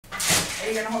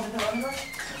you gonna hold the pillow anymore?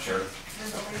 Sure.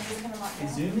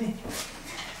 Izumi.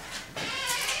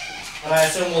 And I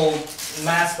assume we'll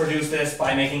mass produce this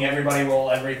by making everybody roll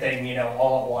everything, you know,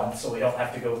 all at once, so we don't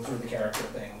have to go through the character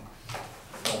thing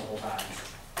multiple times.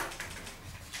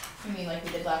 You mean like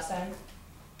we did last time?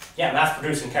 Yeah, mass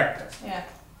producing characters. Yeah.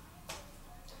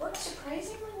 Works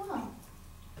surprisingly well.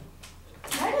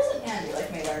 Why doesn't Andy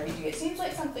like made RPG? It seems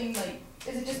like something like,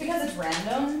 is it just because it's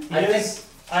random?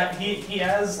 He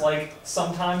has like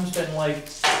sometimes been like,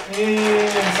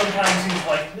 and sometimes he's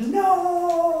like,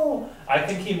 no. I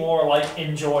think he more like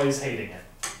enjoys hating it.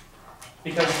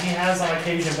 Because he has on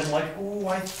occasion been like, ooh,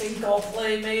 I think I'll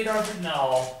play Made RPG.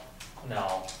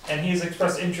 No. And he's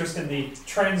expressed interest in the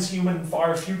transhuman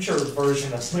far future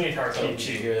version of Made RPG. So did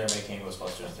you hear they're making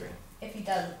Ghostbusters 3? If he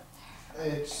does.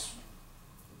 It's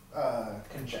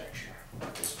conjecture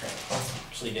at this point.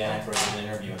 Actually, Dan Aykroyd did an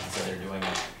interview and said they're doing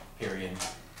it, period.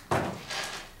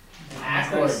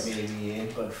 Aykroyd may be in,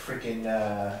 but freaking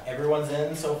Everyone's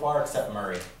in so far except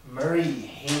Murray. Murray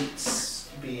hates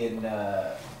being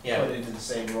put into the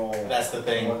same role. That's the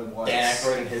thing. More than once. Dan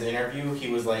Aykroyd in his interview, he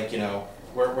was like, you know,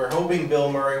 we're hoping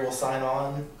Bill Murray will sign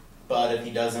on, but if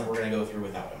he doesn't, we're going to go through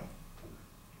without him.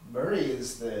 Murray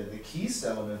is the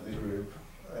keystone of the group.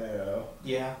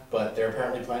 Yeah, but they're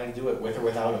apparently planning to do it with or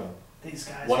without him. These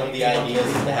guys. One of the ideas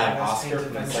is to have Oscar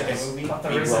from the second movie be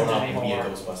grown up and be a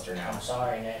Ghostbuster now. I'm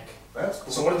sorry, Nick. That's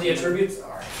cool. So what are the attributes?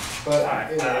 Alright. But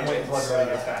Alright, I'm waiting until everybody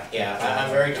gets back. Yeah,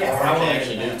 I'm very torn I to wanna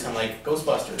actually do do that. it. I'm like,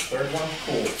 Ghostbusters, third one,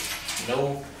 cool.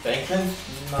 No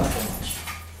Bankman, not so much.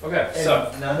 Okay, and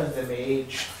so. none of them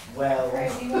aged well.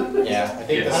 Crazy one. Yeah, I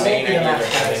think Yeah. the main idea they're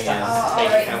having is All make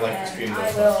right, kind of like then. Extreme I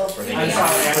Ghostbusters, where they will- I'm get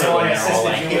sorry, I turtle know I and they're all assisted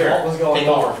like, you here, with what was going take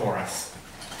on. over for us.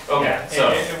 Okay, so.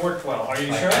 It worked well. Are you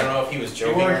Like, sure? I don't know if he was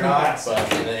joking were or not, convinced.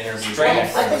 but in the interview, Straight Ray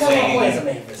up, I think I'm always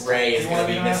amazed this. Ray is You going wanna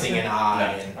to be be missing an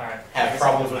eye No. and Alright. have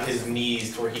problems with his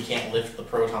knees to where he can't lift the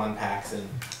proton packs, and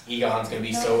Egon's going to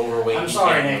be so overweight I'm he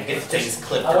sorry, can't Nick. get things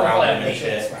clipped I won't around play him on and this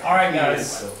shit. shit. Alright, He is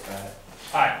guys. so fat.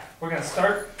 Alright, we're going to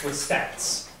start with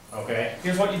stats. Okay.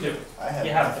 Here's what you do. I have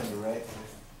You have- nothing to write.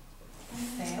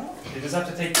 Fail. You just have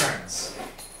to take turns.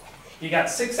 You got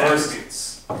 6 First.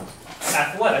 attributes.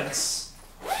 Athletics,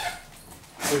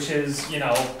 which is, you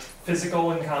know,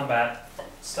 physical and combat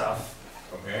stuff.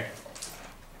 Okay.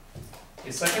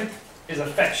 Your second is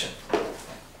affection.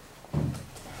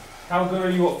 How good are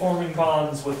you at forming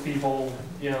bonds with people,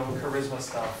 you know, charisma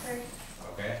stuff?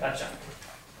 Okay. Gotcha.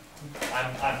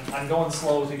 I'm going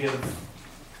slow to give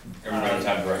Everybody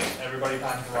time to write. everybody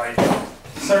time to write.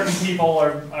 Certain people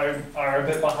are a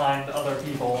bit behind other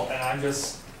people, and I'm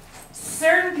just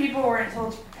Certain people weren't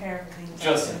told to prepare for things.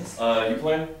 Justin, you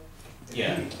playing?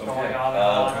 Yeah. going Okay. on and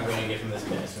I'm on. going to give him this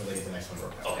minute as soon as I get the next one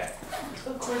worked out. Okay.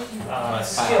 Of course you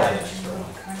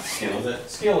Skill.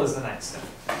 Skill is the next step.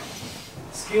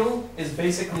 Skill is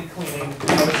basically cleaning,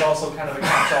 but it's also kind of a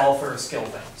catch-all for skill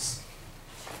things.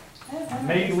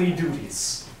 Maidly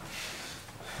duties.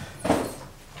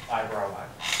 Eyebrow.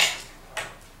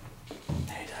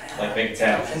 Like make a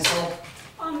tab. Pencil.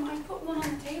 I put one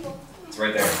on the table. It's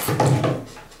right there.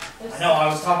 I know, I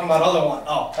was talking about other one.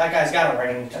 Oh, that guy's got a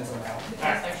writing utensil now.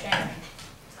 Because they're sharing.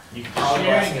 You can Sharing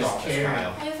sharing is is caring. Kyle.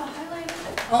 I have a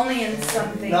highlighter. Only in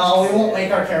some things. No, we won't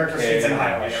make our character sheets and Okay,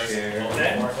 highlighters. share.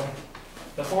 Then,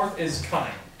 the fourth is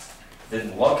cunning.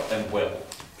 Then luck and will.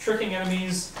 Tricking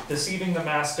enemies, deceiving the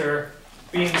master,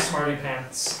 being smarty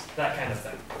pants, that kind of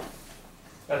thing.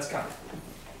 That's cunning.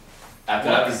 After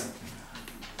that is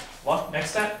Luck, next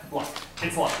step, luck.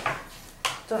 It's luck.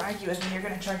 Don't argue with me, you're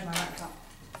gonna charge my laptop.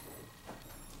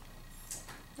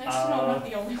 Nice to know I'm not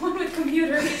the only one with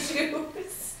computer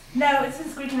issues. No, it's been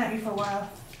squeaking at me for a while.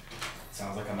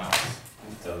 Sounds like a mouse.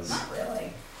 it does. Not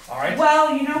really. Alright?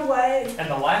 Well, you know what? And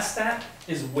the last stat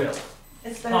is will.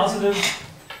 It's better. Positive,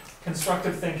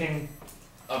 constructive thinking.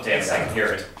 Oh damn it, I can hear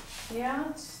it. Yeah,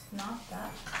 it's not that.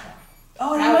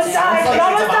 Oh, it Now almost it died! Sounds It like it's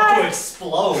almost about to died!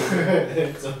 explode.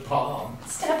 It's a bomb.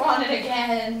 Step on it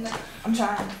again. I'm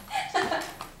trying.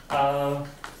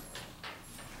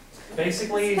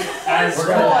 Basically, as We're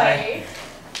gonna Boy.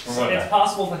 it's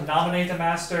possible to nominate a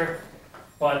master,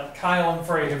 but Kyle and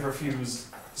Frey have refused,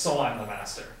 so I'm the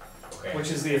master. Okay.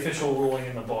 Which is the official ruling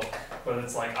in the book. But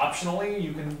it's like, optionally,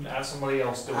 you can have somebody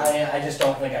else do it. I just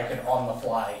don't think I could on the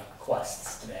fly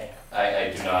quests today.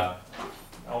 I do not.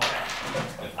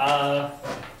 Okay.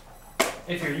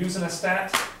 If you're using a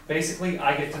stat, basically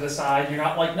I get to decide. You're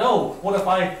not like, no, what if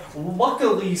I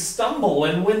luckily stumble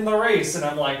and win the race? And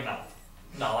I'm like, no.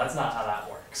 No, that's not how that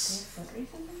works.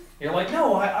 You're like,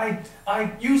 no,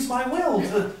 I use my will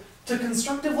to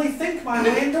constructively think my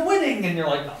way into winning. And you're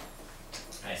like, no.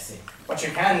 I see. But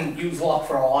you can use luck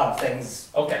for a lot of things,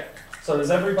 Okay, so does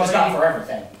just everybody not for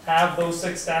everything. have those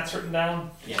 6 stats written down?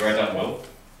 You write down Will?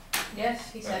 Yes,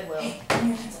 he said will.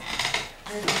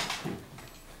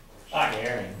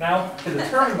 Alright, now to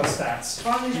determine the stats, As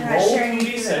long as you you're not roll sharing it,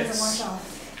 'cause it 2d6 doesn't wash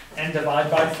off. and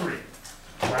divide by 3.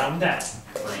 Round down.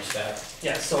 For each stat.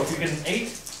 Yes, so if you get an 8,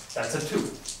 that's a 2.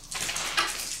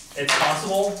 It's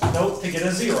possible, note, to get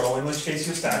a 0, in which case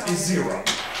your stat is 0.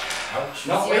 Ouch.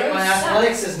 No, wait, Zero my sucks.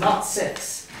 athletics is not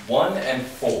 6. 1 and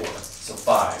 4, so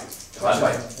 5. Divided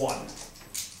by 1.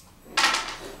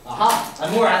 Aha,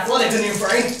 I'm more athletic than you,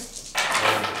 Frank.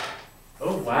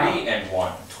 Oh, 3 and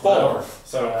 1. 12.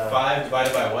 So 5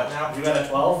 divided by what now? You got a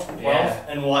 12? 12? Yeah.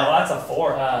 And Well, what? that's a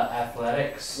 4.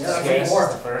 Athletics. Yeah, that's Skills a 4.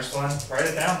 is the first one. Write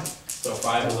it down. So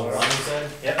 5 is a 1, you said?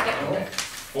 Okay.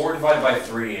 4 divided by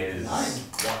 3 is 9. 1.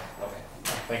 Okay.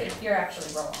 Thank you. If you're actually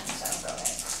rolling, so go ahead.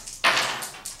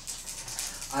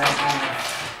 I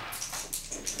have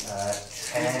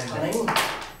 10. cunning.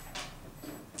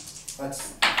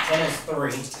 That's 10 is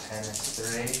 3. 10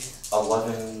 is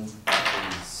 11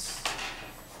 is.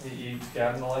 You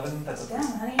got an 11? That's a 3. Damn,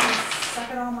 honey, you suck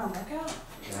it all my luck out.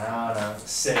 3. No.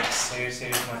 6. Here's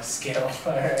my skill.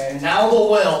 Alright. And now the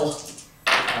will.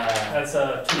 That's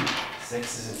a 2.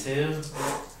 6 is a 2.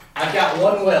 I've got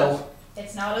 1 will.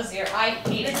 It's not a 0. I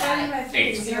hated It's only that. my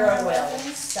three. 0 will.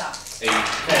 Suck. 8.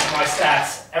 That's my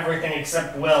stats. Everything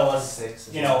except will is, 6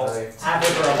 is you know, a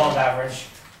average or above average.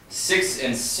 6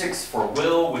 and 6 for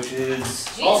Will, which is.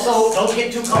 Jesus. Also, don't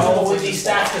get too comfortable with these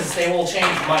stats because they will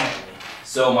change minorly.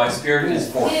 So my spirit is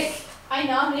 4. Nick, I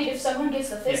nominate if someone gets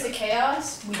the Fist of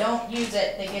Chaos, we don't use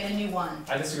it, they get a new one.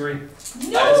 I disagree.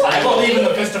 No! I believe in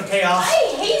the Fist of Chaos. I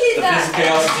hated The that! Fist of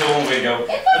Chaos is the only way to go. It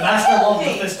The fucking master killed loves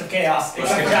the me. Fist of Chaos.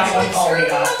 Let's Except get that this. one Like called screwed me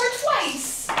it up. over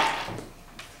twice!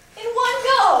 In one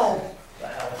go! The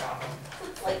helicopter.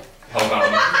 Like,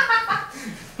 Hellbound.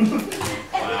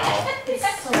 Wow.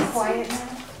 So quiet now.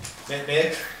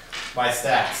 Nick, my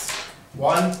stats.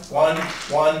 1, 1,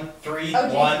 1, 3,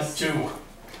 Oh, 1, Jesus. 2.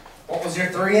 What was your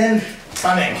 3 in?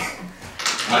 Cunning.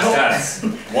 My stats.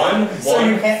 1, So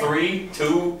you 1, can't- 3,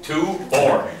 2, 2,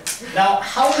 4. Now,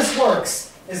 how this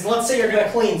works is, let's say you're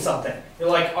gonna clean something. You're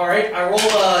like, alright, I roll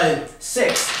a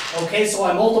 6. Okay, so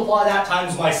I multiply that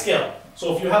times my skill.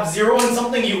 So if you have 0 in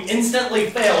something, you instantly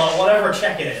fail at whatever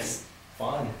check it is.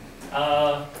 Fun.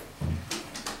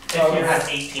 If you have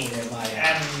 18 in my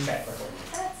And check record.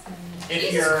 That's nice. if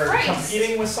Jesus you're Christ.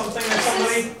 competing with something or this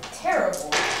somebody, is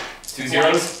terrible. 2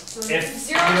 zeros? if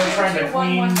 0, you're 2, trying to 2, 1,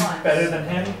 clean 1, 1. better than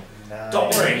him,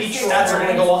 Don't worry, each stats are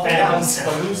gonna go up and down. and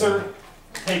the loser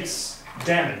takes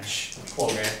damage,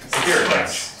 quote, Spirit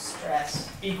dice. Stress.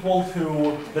 equal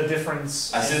to the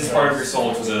difference. As in it's the- part of your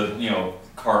soul to the,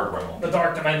 card realm. the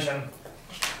dark dimension.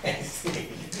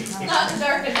 Not the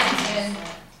dark dimension.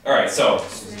 Alright, so,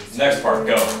 next part,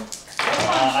 go.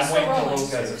 I'm waiting until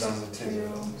those Rolling. guys are done with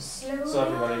two, so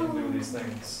everybody can do these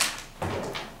things.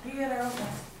 You get it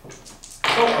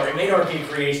okay. Don't worry, Madorkey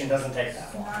creation doesn't take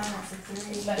that long. 9, that's a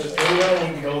 3. Especially. We only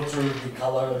need to go through the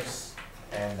colors.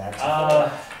 And that's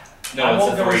I No,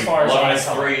 won't it's a go as 3. far as 11 I is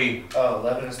come. 3. Oh,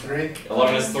 11 is 3?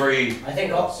 11 is 3. I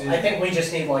think we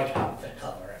just need like outfit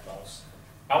color at most.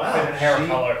 Outfit and hair She-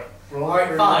 color.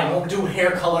 Alright, fine, we'll do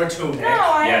hair color too, Nick. No,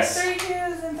 I Yes. have 3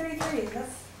 2s and 3 3s.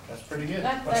 That's pretty good.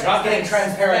 But you're not getting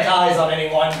transparent eyes on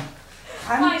anyone.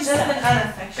 I'm Fine just stuff. an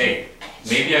unaffectionate. Hey,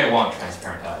 maybe I want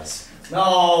transparent eyes.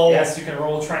 No. Yes, you can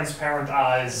roll transparent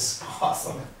eyes.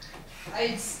 Awesome.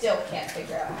 I still can't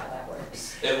figure out how that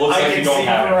works. It looks I like can you don't see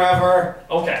have it. forever.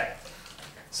 Okay.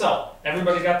 So,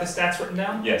 everybody got the stats written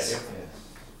down? Yes. Yes.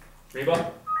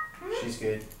 Reba? She's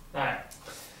good. Alright.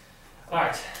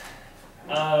 Alright.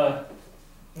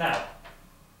 Now.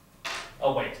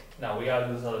 Oh wait, no, we gotta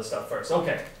do this other stuff first.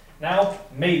 Okay. Now,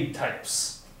 maid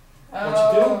types. What you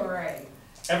Oh, right.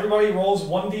 Everybody rolls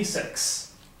 1d6.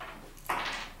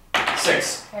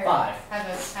 6. Here, 5. Have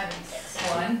a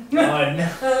 6. 1. None. There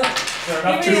are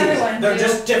enough Give me the other twos. one. They're too.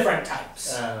 just different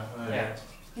types. Yeah.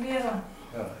 Give me the other one.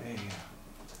 Oh, here you go.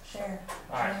 Share.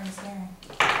 Alright. Sharing is caring.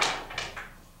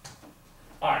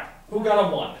 Alright. Who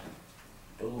got a 1?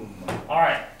 Boom.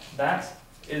 Alright. That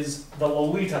is the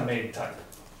Lolita maid type.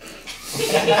 You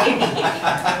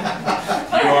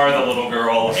are the little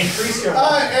girl. Increase your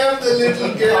I am the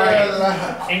little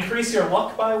girl. increase your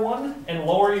luck by 1 and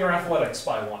lower your athletics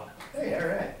by 1. Hey,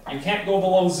 alright. You can't go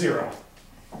below 0.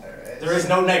 Alright. There is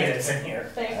no negatives in here.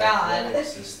 Thank God.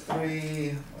 Athletics is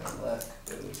 3. My luck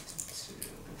goes to 2.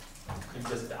 You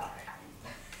just die.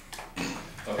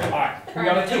 Okay. Alright. Who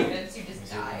got a 2? You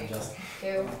just die.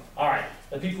 2. Alright.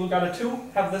 The people who got a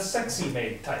 2 have the sexy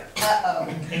maid type. Uh-oh.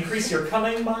 Increase your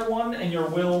cunning by 1 and your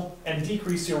will, and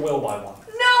decrease your will by 1.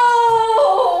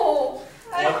 No!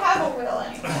 I don't have a will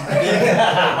anymore.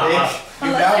 You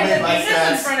Unless now there's made a my penis in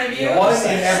stats front of you. 1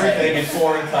 in everything and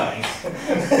 4 in cunning.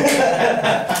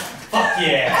 Fuck I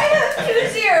yeah. have 2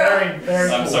 0. Very,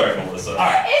 very I'm cool. sorry, Melissa.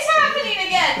 Alright, It's happening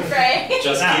again, Trey.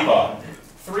 Just Now. keep on.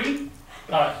 3.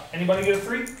 Anybody get a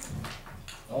 3?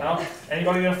 No?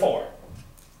 Anybody get a 4?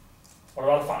 What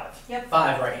about a 5?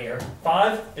 5 right here.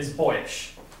 5 is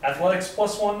boyish. Athletics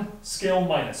 +1, skill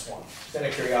 -1. Just out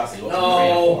of curiosity, what's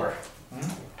No. 3 and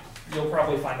 4? You'll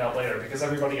probably find out later because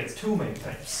everybody gets 2 main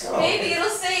types. Maybe it'll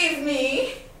save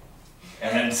me.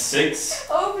 And then 6.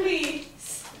 Oh,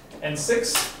 please. And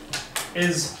 6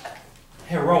 is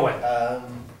heroic. I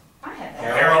had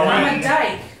that. Heroin. I'm a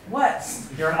dyke. What?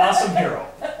 You're an awesome hero.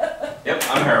 Yep,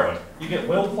 I'm heroin. You get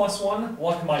will +1,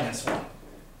 luck -1.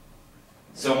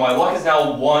 So my luck is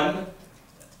now 1,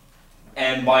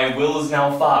 and my will is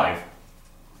now 5.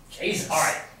 Jesus.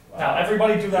 Alright, now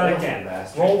everybody do that again.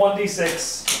 Roll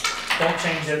 1d6. Don't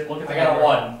change it. Look at the I got a number.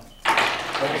 1.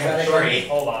 I got 3.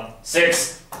 Hold on.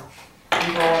 6.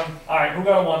 Keep rolling. Alright, who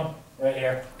got a 1? Right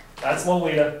here. That's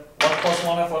Lolita. Luck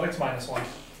 +1, athletics -1.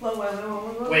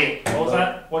 Whoa. Wait. What was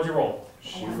that? What'd you roll?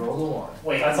 She rolled a 1.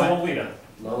 Wait. That's a Lolita.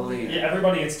 Lolita. Yeah,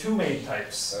 everybody gets 2 main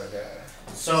types. Okay.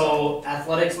 So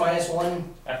athletics -1.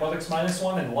 Athletics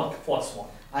 -1 and luck +1.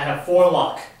 I have 4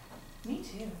 luck. Me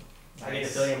too. I need a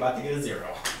feeling I'm about to get a 0.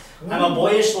 I'm a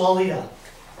boyish Lolita.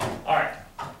 Alright.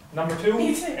 Number 2.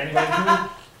 Me too. Anybody do?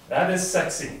 That is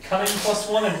sexy. Cunning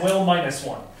 +1 and will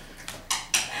 -1.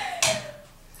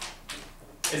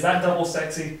 Is that double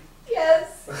sexy? Yes.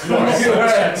 You are so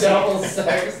sexy. double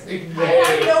sexy I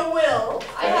have no will.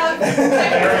 I have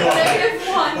technically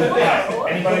 -1 will.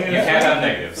 Alright, anybody You get a can't have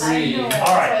negatives. I know. That's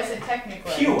Alright. why I said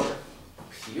technically. Pure.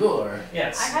 Pure.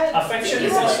 Yes. I had Affection you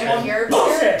is have +1. pure.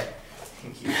 Bullshit.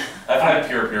 Thank you. I've had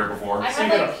pure before. I So you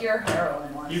had get like pure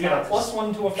heroin once. You get a That was-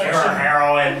 +1 to Pure affection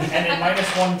heroin. and a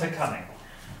 -1 to cunning.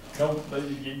 No,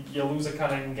 you lose a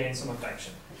cunning and gain some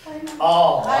affection.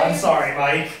 Oh, I'm sorry,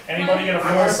 Mike. Anybody get a You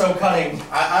are 4? so cunning.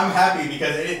 I'm happy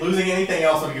because losing anything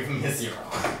else would give me a 0.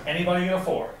 Anybody get a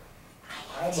 4?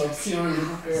 I'm a pure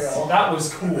little girl. That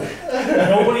was cool.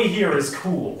 Nobody here is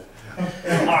cool.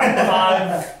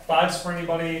 Alright, 5's for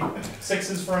anybody,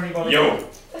 6's for anybody. Yo,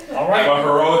 I'm Alright, a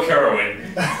heroic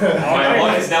heroine. My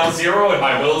luck is now 0 and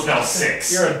my will is now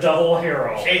 6. you're a double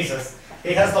hero. Jesus.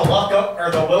 He has the luck of, or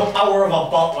the willpower of a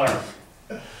butler.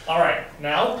 Alright,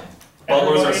 now.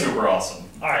 Butlers are everybody- super awesome.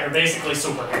 Alright, They're basically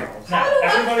superheroes. How now do I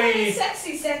find a everybody,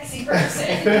 sexy person?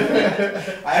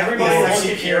 Everybody I'm a look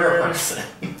sexy at pure your- person.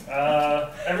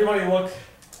 everybody look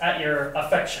at your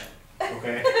affection.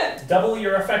 Okay. Double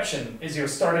your affection is your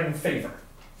starting favor.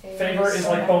 Favor is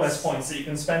like bonus points that you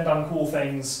can spend on cool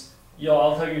things.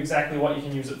 I'll tell you exactly what you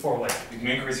can use it for later. You can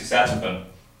increase your stats with them.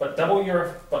 But double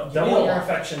your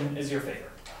affection is your favor.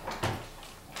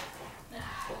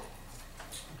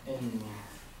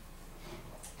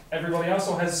 Everybody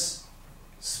also has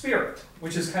spirit,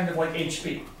 which is kind of like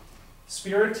HP.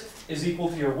 Spirit is equal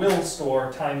to your will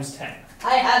score times 10.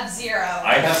 I have 0.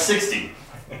 I have 60.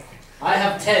 I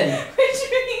have 10. Which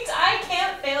means I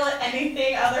can't fail at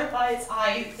anything, otherwise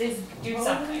I just do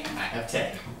something. I have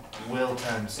 10. Will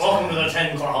times. Welcome to the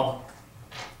 10 club.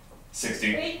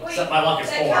 60. Wait, Except my luck is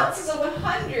that 4. counts as a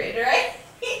 100, right?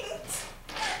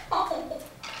 Oh.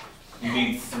 You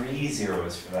need 3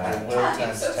 zeros for that. Will I'm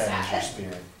times so 10 is sad. your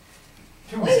spirit.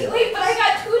 Wait, but I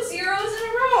got 2 zeros in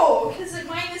a row, because it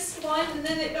 -1 and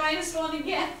then it -1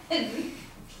 again.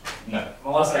 No.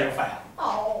 Melissa, you're fat.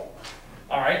 Oh.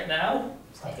 Alright, now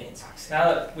Stop being toxic.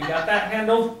 that we got that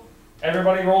handled,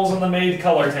 everybody rolls on the maid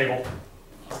color table.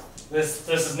 This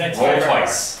is next Roll time.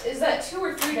 twice. Is that 2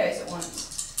 or 3 dice at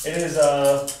once? It is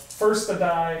first a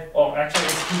die, oh actually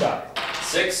it's 2 die.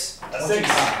 6 A 6,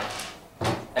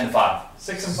 and 5.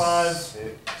 6 and 5.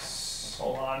 6.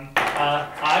 Hold on.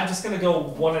 I'm just gonna go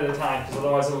one at a time because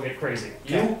otherwise it'll get crazy.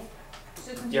 You,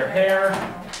 your hair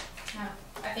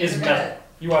I think is we're gonna- metal.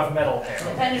 You have metal hair.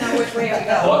 Depending on which way we Don't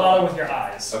go. bother with your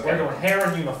eyes. Okay. We're doing hair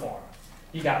and uniform.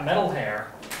 You got metal hair.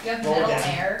 You have Roll metal again.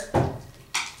 hair.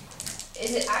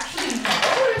 Is it actually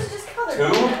metal or is it just colored 2?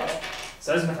 metal?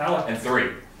 Says metallic. And 3.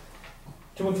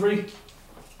 2 and 3.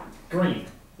 Green.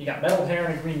 You got metal hair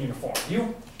and a green uniform.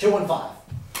 You, 2 and 5.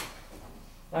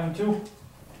 5 and 2.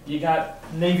 You got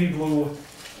navy blue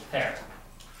hair.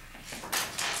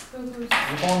 Who's-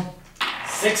 Uniform.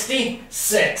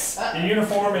 66. Your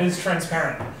uniform is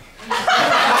transparent.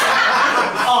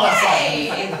 Awesome.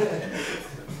 Hey!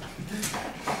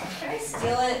 Can I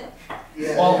steal it? Yeah.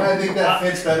 Yeah, Well, I think that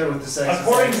fits better with the sex.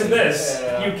 According to sexy. this,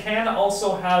 Yeah. you can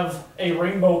also have a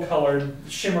rainbow-colored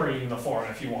shimmery uniform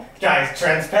if you want. Guys,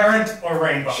 transparent or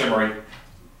rainbow? Shimmery.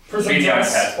 Prism Neon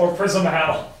dress cat. or prism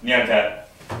hat. Neon cat.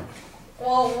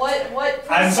 Well, what?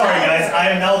 I'm sorry, guys. I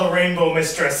am now the rainbow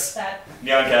mistress. That,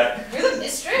 Neon cat. you're the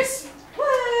mistress?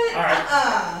 What?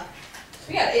 Alright.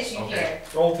 We got an issue Okay. here.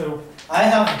 Roll 2. I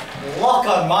have luck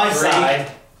on my Three.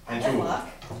 side. And Good 2. luck.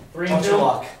 3 and Bunch 2. of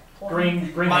luck.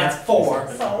 Green Mine's hat. 4.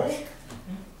 So,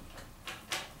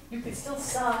 you could still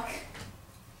suck.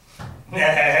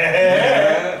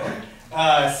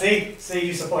 See,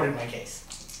 you supported my case.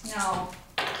 No.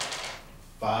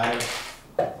 5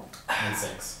 and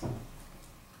 6.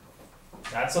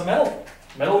 That's a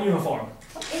metal uniform.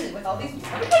 What is it with all these?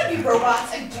 Are we gonna be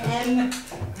robots again?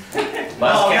 Last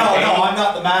No, campaign. I'm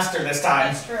not the master this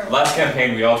time. That's true. Last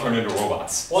campaign, we all turned into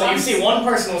robots. Well, you see, one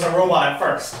person was a robot at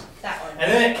first, That one. and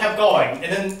then it kept going,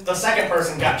 and then the second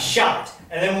person got shot,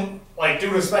 and then, like, due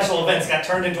to special events, got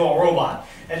turned into a robot.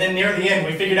 And then near the end,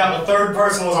 we figured out the third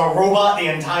person was a robot the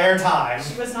entire time.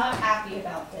 She was not happy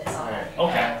about this. Alright.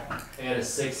 Okay. I got a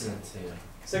 6 and a 2.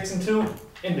 6 and 2.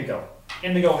 Indigo.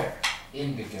 Indigo hair.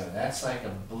 Indigo, that's like a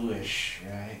bluish,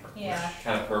 right? Yeah.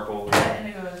 Kind of purple.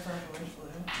 Indigo is purplish blue.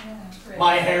 Yeah, pretty.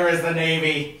 My hair is the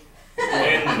navy.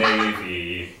 In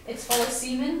navy. It's full of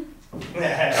semen. Oh.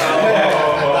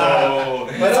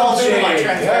 But all due to my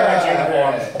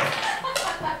transparent uniform.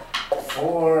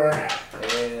 4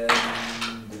 and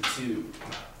 2.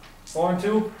 4 and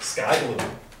 2. Sky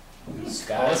blue.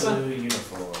 Sky Melissa? blue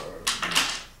uniform.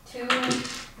 2,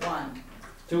 1.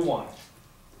 2, 1.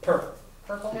 Purple.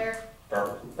 Purple hair.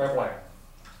 Purple. Purple hair.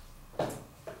 Oh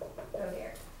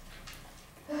dear.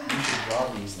 You should draw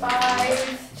these.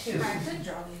 5, 2. I could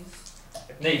draw these.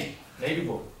 Navy. Navy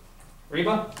blue.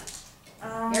 Reba?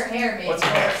 Your hair may be What's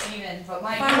full your of semen, but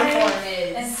my 5 uniform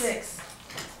is. and 6.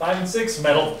 5 and 6.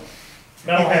 Metal.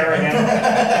 Metal hair again.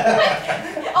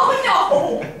 Oh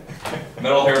no!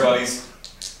 Metal hair buddies.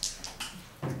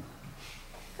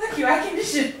 Fuck you, I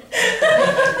conditioned.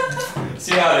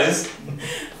 See how it is?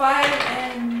 5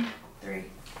 and 3.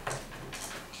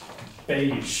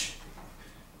 Beige.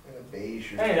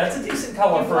 Beige. Hey, that's a decent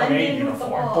color You for a blend maid in with the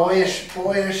uniform. wall.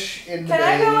 Boyish in the Can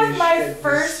I go with beige, my and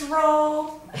first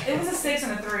roll? It was a 6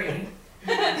 and a 3.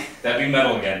 That'd be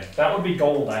metal again. That would be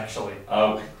gold, actually.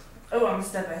 Oh, Oh, I'm a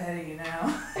step ahead of you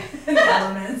now. In the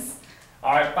elements.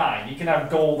 Alright, fine. You can have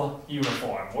gold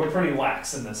uniform. We're pretty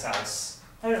lax in this house.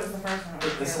 I thought it was the first one.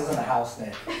 This isn't a house,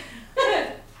 Nick.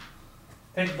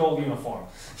 Take gold uniform.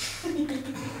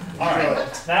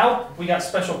 Alright, now we got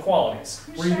special qualities.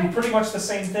 Where you do pretty much the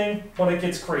same thing, but it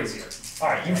gets crazier.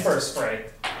 Alright, you first, Frey.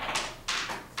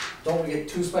 Don't we get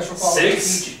 2 special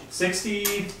qualities 6. each?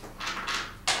 64.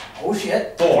 Oh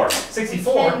shit. 4.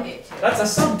 Can get to. That's a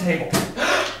sub-table.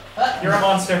 You're a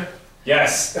monster.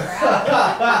 Yes. Crap.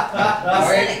 I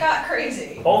said it got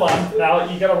crazy. Hold on. Now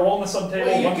you gotta roll in the sub-table.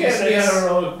 Well, you 1 to can't be 6. a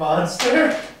heroic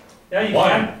monster. Yeah, you 1.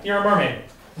 can. You're a mermaid.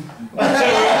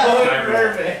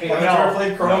 Perfect. Have you ever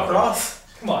played Chrono Cross?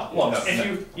 Come on, look. No,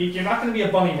 If you're not gonna be a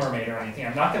bunny mermaid or anything.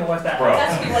 I'm not gonna let that. Bro.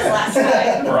 That's what he was last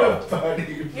time. Bro.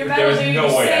 You're better, There's dude. no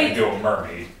You're way I can sink. do a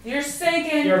mermaid. You're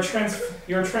sinking. You're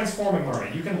a transforming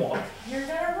mermaid. You can walk. You're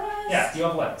gonna run. Yeah, you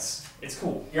have legs. It's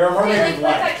cool. You're a mermaid Hey, like with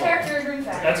that legs. character in Dream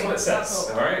Factory. That's what it says.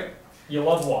 So Alright. You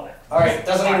love water. Alright,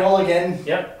 doesn't he roll again?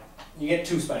 Yep. You get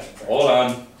 2 special traits. Hold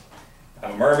on.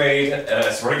 I'm a mermaid.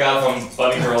 I swear to God, if I'm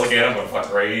bunny girl again, I'm gonna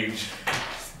fuck rage.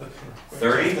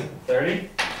 30? 30.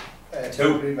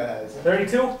 Two. Pretty bad.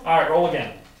 32. Alright, roll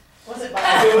again. Was it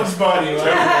bad? It was funny,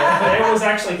 wasn't It was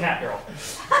actually Catgirl.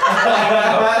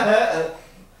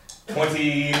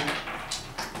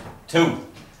 22.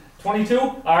 22.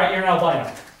 Alright, you're an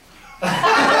albino. But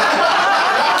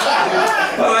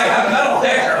I have metal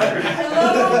hair!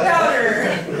 Hello,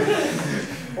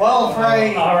 powder. Well,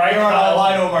 Frey, Alright, you're an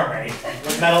albino mermaid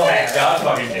with metal hair. God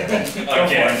fucking damn it.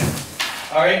 Again.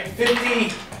 Alright,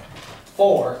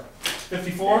 54.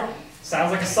 54.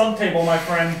 Sounds like a sub-table, my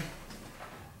friend.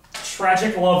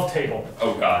 Tragic love table.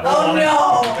 Oh God. Oh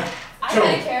no. I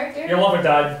had a character. Your lover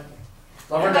died.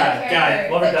 Lover I had a died.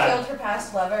 character Lover that died. killed her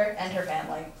past lover and her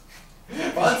family.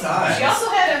 Fun times. She also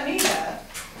had amnesia.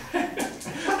 I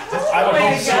would Way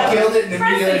hope to so. go. Killed it and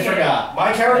immediately Pressing it. forgot.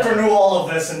 My character knew all of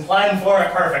this and planned for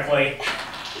it perfectly.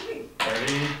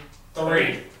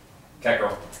 33. Cat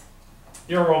girl.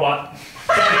 You're a robot.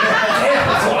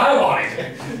 That's what I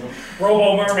wanted.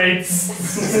 Robo mermaids.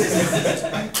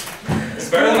 It's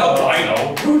better than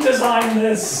albino. Who designed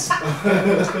this?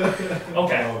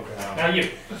 Okay. Now you.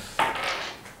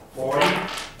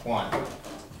 41.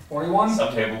 41.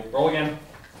 Subtable. Roll again.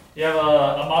 You have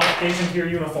a modification to your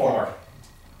uniform.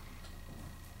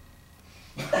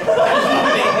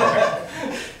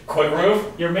 Quick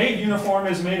roof? Your maid uniform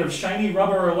is made of shiny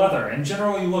rubber or leather and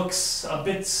generally looks a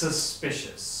bit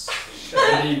suspicious.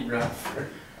 Shiny rubber.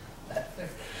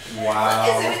 Wow. What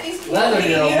is it with these people Leather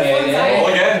being girl uniforms made, on? Roll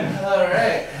again.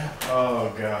 Alright.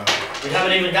 Oh god. We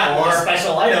haven't even gotten to the Four.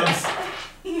 special items.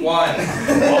 1.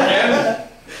 Roll again.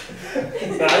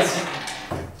 That's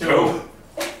 2.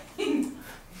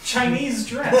 Chinese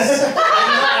dress.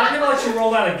 I'm gonna let you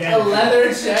roll that A again.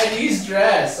 leather Chinese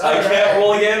dress. I can't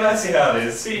roll again, I see how it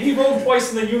is. See, he rolled twice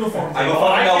in the uniform I'm a table.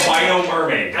 fucking I can't- albino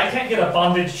mermaid. I can't get a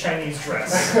bondage Chinese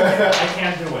dress. I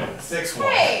can't do it.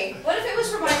 6-1. Hey, what if it was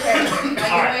for my character? Can I get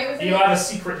away Alright, with you it? have a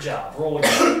secret job. Roll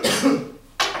again.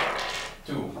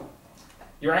 2.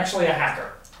 You're actually a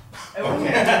hacker. Okay. Oh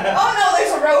no,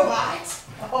 there's a robot.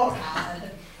 Oh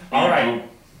god. Alright.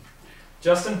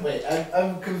 Justin? Wait,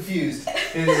 I'm confused.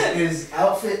 His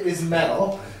outfit is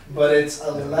metal, but it's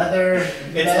a leather.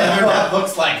 It's leather that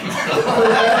looks like metal.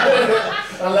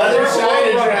 a leather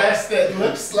shiny dress that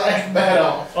looks like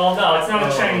metal. Well, no, it's not a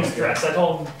Oh, Chinese okay. dress. I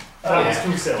told him that was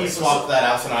too silly. He swapped that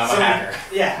out, so now I'm So- a hacker.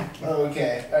 Yeah.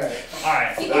 Okay, alright.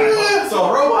 Alright.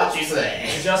 So robots, you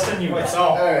say? Justin, you Wait, go. so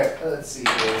Alright, let's see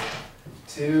here.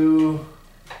 2,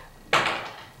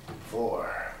 4.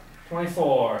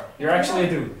 24. You're actually a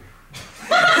dude.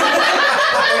 You're a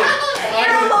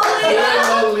Lolita. You're a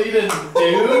Lolita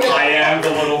dude. I am the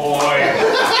little boy.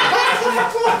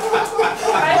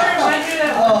 I remind you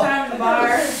that one time in the bar.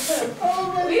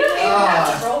 We don't even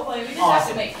have to roleplay, we just have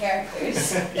to make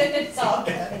characters. It's all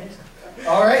good.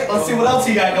 alright, let's see what else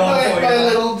you got going for My you.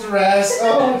 little dress.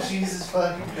 Oh, Jesus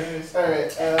fucking Christ.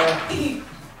 Alright,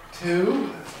 2,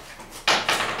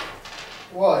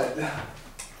 1.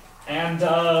 And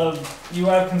you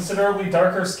have considerably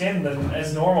darker skin than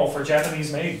is normal for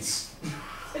Japanese maids.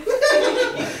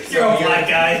 You're a black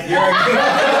guy.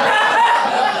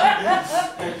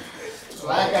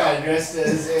 Black guy dressed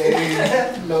as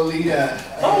a Lolita.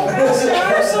 Oh, master,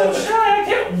 I'm so shy, I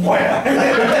can't. Wham!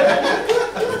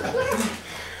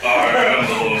 I am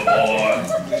the little boy.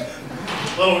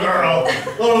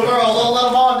 Little girl, don't let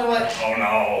him on to it. Oh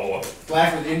no.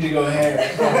 Black with indigo hair.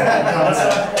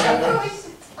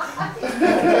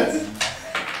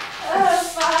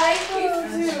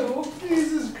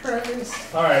 Jesus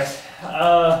Christ. Alright.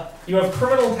 You have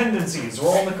criminal tendencies.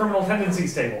 Roll on the criminal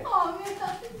tendencies table. Oh man.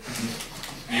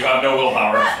 You have no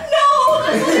willpower. No!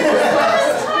 This is the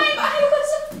first time I was.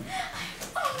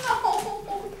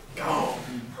 Oh Go. no.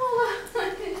 Hold on.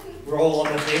 Roll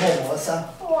on the table, Melissa.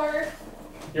 4.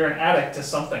 You're an addict to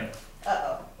something.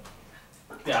 Uh-oh.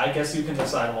 Yeah, I guess you can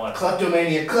decide what.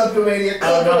 Kleptomania, kleptomania,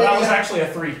 Oh no, that was kleptomania. actually a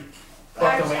 3. Actually,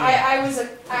 Kleptomania. I was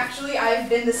actually, I've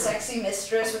been the sexy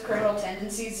mistress with criminal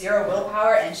tendencies, 0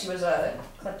 willpower, and she was a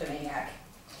kleptomaniac.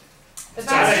 The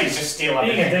Just master, steal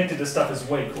Being everything. addicted to stuff is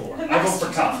way cooler. the I vote master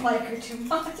for didn't cop. like her too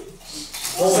much.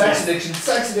 Roll Sex again. addiction,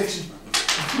 sex addiction.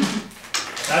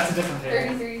 That's a different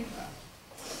table. 33.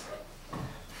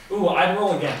 Ooh, I'd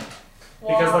roll again.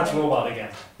 Because that's Why? robot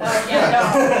again. Oh, yeah,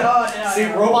 no, See,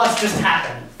 no. robots just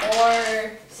happen.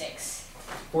 4, 6.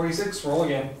 46, roll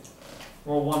again.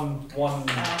 Roll one,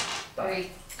 3.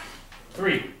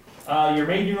 3. Your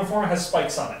maid uniform has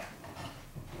spikes on it.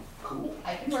 Cool.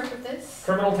 I can work with this.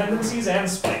 Criminal tendencies and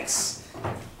spikes.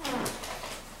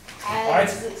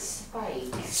 As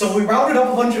spikes. So we rounded up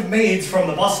a bunch of maids from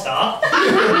the bus stop.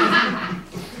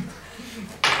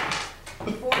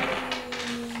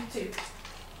 42.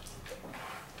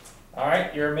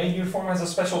 Alright, your maid uniform has a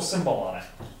special symbol on it.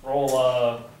 Roll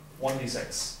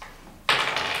 1d6.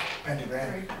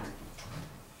 Pentagram.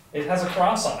 It has a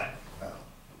cross on it.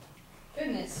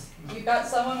 Goodness, you've got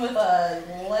someone with a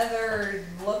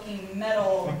leather-looking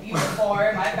metal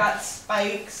uniform. I've got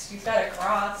spikes. You've got a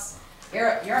cross. You're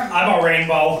a I'm a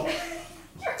rainbow.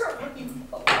 you're a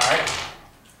rainbow. Alright,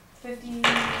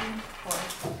 54.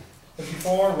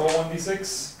 54, roll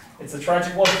 1d6. It's the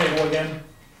tragic love table again.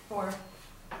 4.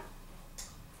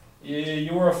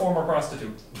 You were a former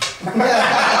prostitute. No, I'm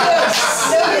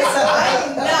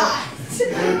not.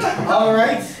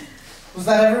 Alright. Was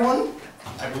that everyone?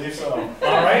 I believe so.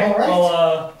 Alright, Alright.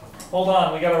 well, hold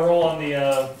on, we gotta roll on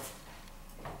the,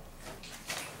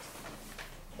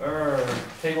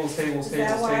 tables, tables, Is that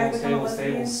tables, why I tables, become a tables,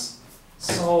 lesbian? tables.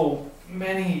 So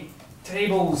many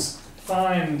tables.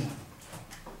 Find.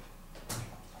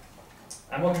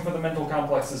 I'm looking for the mental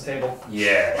complexes table.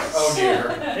 Yes. Oh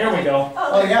dear. Here we go.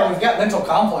 Oh yeah, we've got mental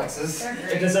complexes. They're And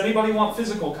great. does anybody want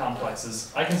physical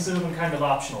complexes? I consider them kind of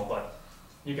optional, but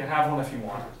you can have one if you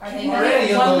want. Are they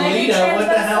Already a One-legged Lolita, what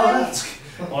the hell?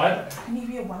 transvestite? What? Can you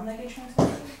be a one-legged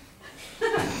transvestite?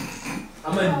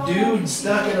 I'm a dude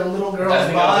stuck in a little I girl's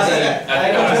think body.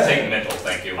 I was taking mental,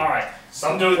 thank you. Alright.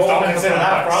 Some dudes Roll don't mental consider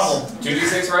that a complex. problem.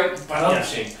 2d6, right?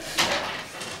 Punishing.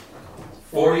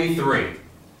 43.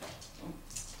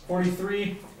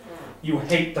 43. You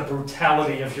hate the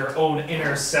brutality of your own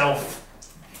inner self.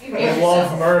 You You hate love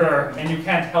yourself. murder, and you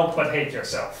can't help but hate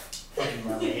yourself. Fucking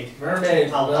mermaid.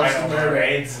 Mermaid. I'll I love know some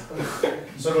mermaids.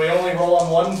 So do we only roll on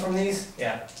one from these?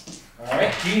 Yeah.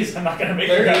 Alright. Jeez, I'm not gonna make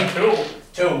you down 2.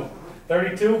 2.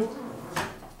 32.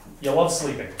 You love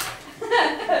sleeping.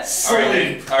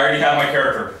 Alright, I already have my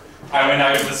character. I went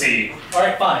out to the sea.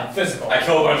 Alright, fine. Physical. I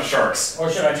killed a bunch of sharks. Or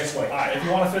should I just wait? Alright, if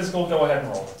you want a physical, go ahead and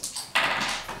roll.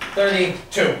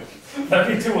 32.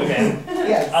 32 again.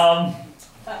 Yes.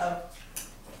 Uh-oh.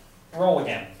 Roll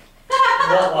again.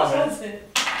 What was it?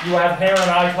 You have hair and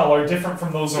eye color different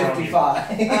from those around you.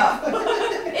 55.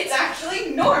 Oh. It's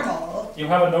actually normal. You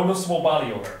have a noticeable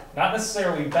body odor. Not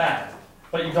necessarily bad,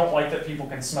 but you don't like that people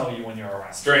can smell you when you're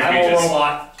around. Strange I'm a peaches.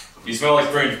 robot. You smell like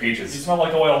strange You peaches. smell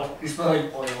like oil. You smell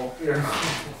like oil. You're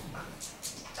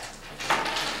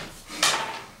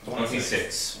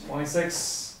 26.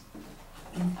 26.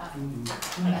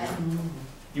 Okay.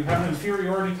 You have an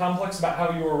inferiority complex about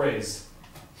how you were raised.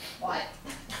 What?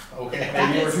 okay.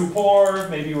 Maybe you were too poor,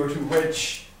 maybe you were too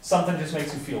rich. Something just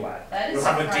makes you feel bad. That You is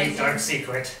have a deep, surprising. dark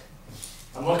secret.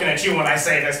 I'm looking at you when I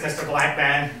say this, Mr.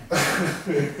 Blackman.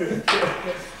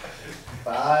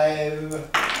 5,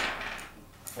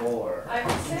 4. I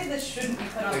would say this shouldn't be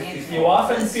put on the internet. You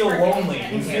often This feel freaking lonely.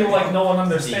 can't You hear. feel like no one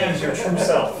understands your true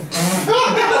self.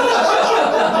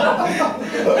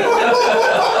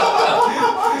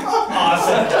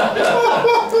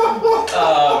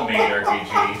 Awesome. Made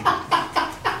RPG.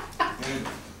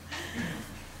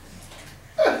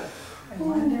 I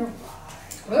wonder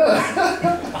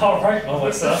why. Alright,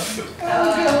 Melissa.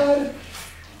 Crap.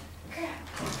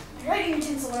 Your writing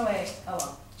utensil went away. Oh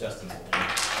well. Justin.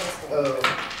 That's cool.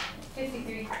 Oh.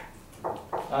 53.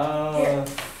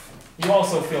 You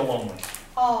also feel lonely.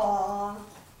 Aww.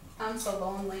 I'm so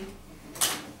lonely.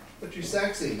 But you're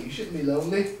sexy. You shouldn't be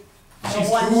lonely. She's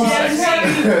one too more. Yeah,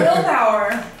 sexy. just have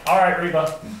willpower. Alright,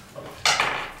 Reba.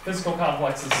 Physical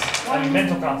complexes. I mean,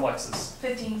 mental complexes.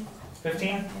 15.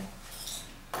 15?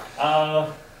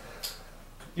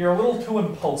 You're a little too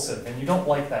impulsive, and you don't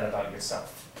like that about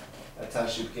yourself. That's how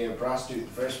she became a prostitute in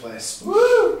the first place. How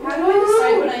do I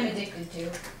decide what I'm addicted to?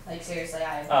 Like seriously,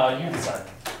 You decide.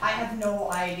 I have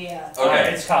no idea.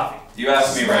 Okay. It's coffee. You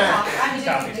asked me right. Coffee. I'm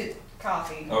Coffee. addicted to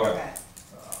coffee. Okay.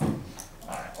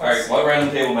 Alright. Alright, what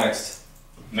random table next?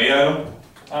 Made item?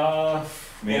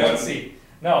 Made Let's item? see.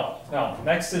 No.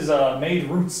 Next is a maid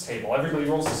roots table. Everybody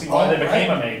rolls to see why they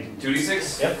became a maid.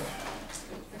 2d6? Yep.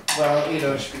 Well,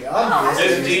 it should be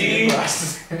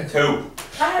obvious. 52.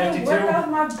 I had to 52. work off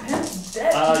my pen's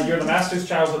debt. You're the master's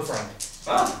childhood friend.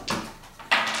 Ah,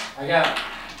 I got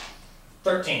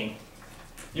 13.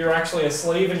 You're actually a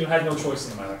slave, and you had no choice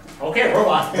in the matter. Okay,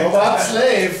 robot. Robot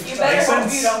slave. You better Makes hope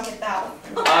sense. you don't get that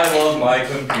one. I love my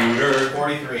computer.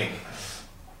 43.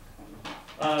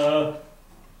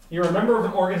 You're a member of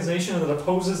an organization that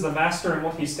opposes the master and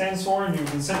what he stands for, and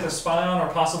you've been sent to spy on or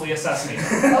possibly assassinate him.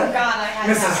 Oh god, I had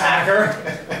Mrs. that. Hacker.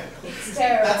 It's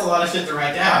terrible. That's a lot of shit to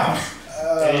write down.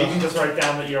 Yeah, you can just write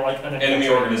down that you're like an Enemy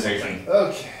infiltrator. organization.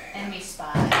 Okay. Enemy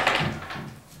spy.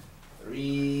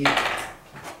 3,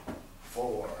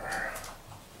 4.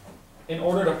 In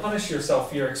order to punish yourself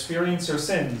for your experience or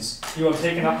sins, you have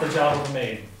taken up the job of a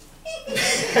maid.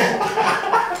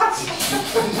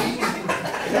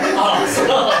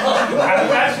 I'm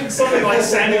imagining something like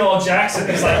Samuel L. Jackson.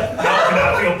 He's like, how can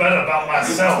I feel better about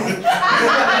myself?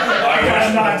 I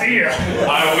got an idea.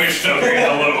 I wish to be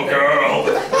a little girl.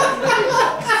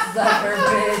 Zucker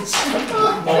bitch.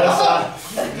 Melissa,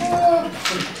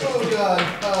 Oh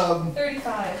god.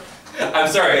 35. I'm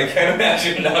sorry, I can't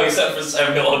imagine now except for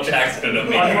Samuel L. Jackson in a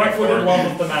unrequited movie.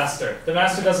 love of the master. The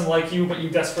master doesn't like you, but you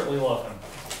desperately love him.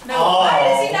 No, Why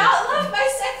does he not love my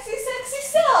sexy, sexy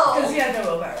self? because he had no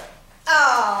willpower.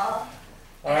 Aww.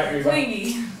 Alright, Reba.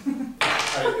 Clingy.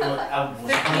 I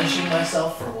was punishing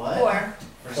myself for what? 4.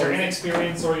 For your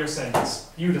inexperience or your sins.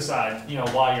 You decide,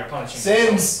 why you're punishing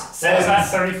yourself. Sins. What was that,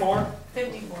 34?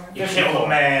 54. You killed a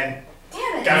man.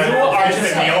 Damn it. Guys, You are are just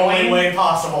just the only way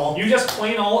possible. You just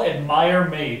plain all admire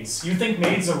maids. You think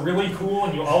maids are really cool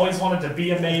and you always wanted to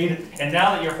be a maid, and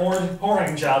now that your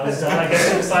whoring job is done, I guess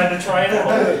you decided to try it out.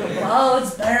 Well,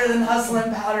 it's better than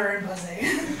hustling powder and pussy.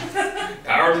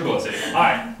 Power and pussy.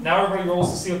 Alright, now everybody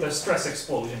rolls to see what their stress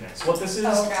explosion is. What this is,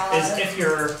 Oh, God. is if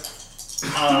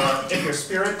your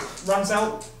spirit runs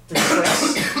out through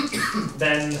stress,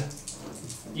 then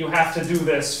you have to do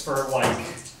this for like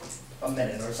a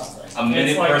minute or something. A minute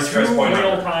It's like per stress 2 point.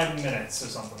 real time minutes or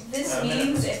something. This A minute.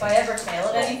 means if I ever fail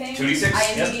at anything, 2d6?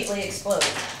 I Yep. immediately explode.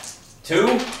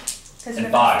 2? Because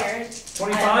And 5.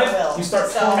 25, will, you start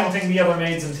so- tormenting the other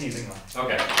maids and teasing them.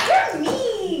 Okay. You're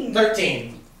mean.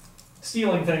 13.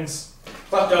 Stealing things.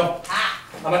 Klepto. Ah.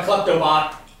 I'm a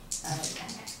kleptobot. Okay.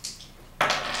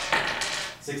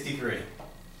 63.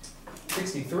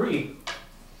 63.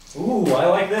 Ooh, I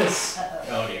like this. Uh-oh.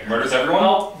 Oh dear. Murders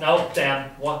everyone? No, Dan.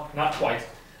 What? Not quite.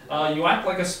 You act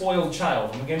like a spoiled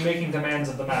child and begin making demands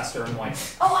of the master and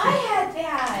wife. Oh, I had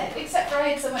that. Except for I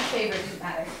had so much favor, it didn't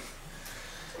matter.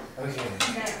 Okay.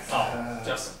 Next. Oh,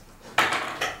 Justin.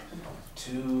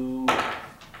 2.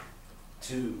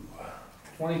 2.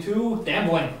 22.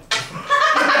 Gambling.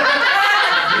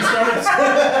 You start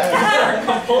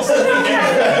compulsively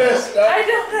gambling. I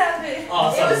don't have it.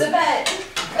 Awesome. It was a bet.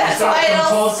 That's Start why it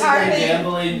all compulsively started.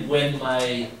 gambling when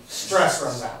my Stress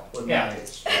runs out. when Yeah. my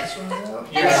stress runs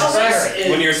out. Your stress is.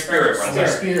 When your spirit runs My out.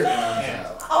 spirit runs Yeah.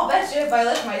 out. I'll bet you if I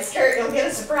lift my skirt, you'll get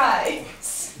a surprise.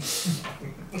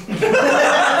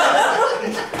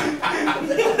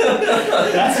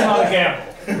 That's not a gamble.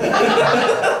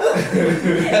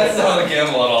 That's not a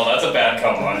gamble at all. That's a bad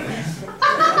come on.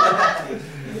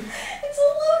 It's a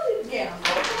loaded gamble.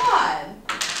 Come on.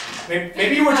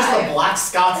 Maybe you were just a black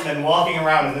Scotsman walking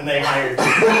around and then they hired you.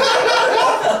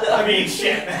 I mean,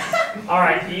 shit.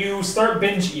 Alright, you start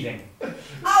binge eating.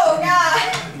 Oh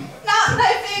God! Not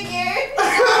my figure.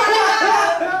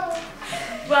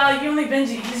 Well, you only binge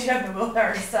eat because you have the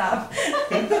willpower to stop.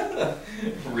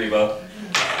 Reba.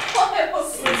 I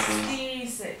was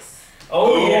 66.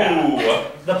 Oh yeah. Ooh.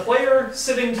 The player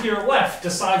sitting to your left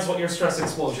decides what your stress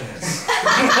explosion is.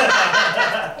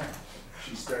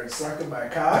 She started sucking my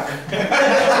cock. I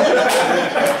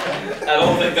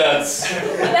don't think that's.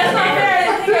 That's not fair. I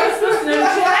didn't think I was supposed to know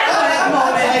what you had at that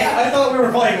moment. I thought we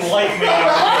were playing light man.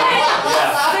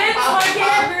 What? Since my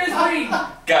character is weak.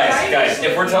 Guys,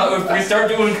 if we start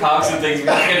doing cocks and things, we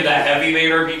just get into heavy made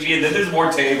RPG, and then there's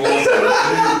more tables.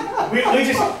 We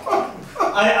just.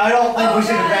 I don't think we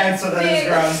should God. advance to those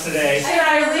grounds today. Should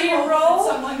I re-roll?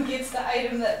 Someone gets the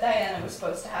item that Diana was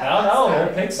supposed to have.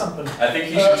 No, pick something. I think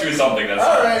he should choose something that's.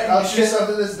 Alright, I'll choose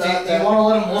something that's Do not you that. want to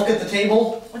let him look at the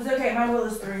table? It's okay, my will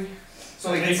is 3.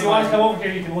 So he If gets you want to come over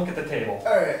here, you can look at the table.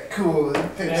 Alright, cool. Then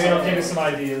pick Maybe it'll something. give you some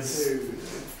ideas. Dude.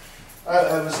 I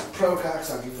was pro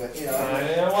cocksucking, but you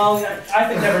know. Well, I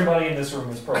think everybody in this room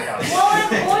is pro cops. Well, I'm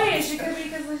boyish. It could be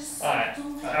because there's. Alright. I'm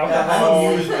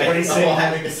amused by Racing. someone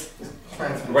having this.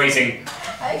 Racing.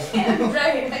 I can't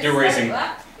recognize Do racing.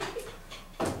 that.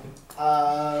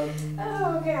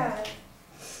 Oh God.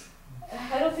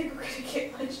 I don't think we're gonna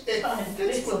get much done, but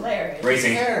it's hilarious.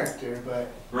 Racing. Character, but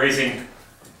Racing.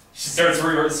 She starts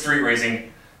street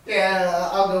racing. yeah,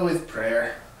 I'll go with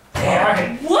prayer.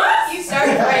 Alright. What? You start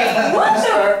praying. What the?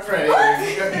 Start praying.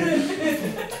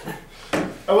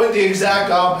 I went the exact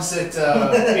opposite,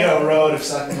 road of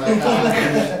sucking my cock.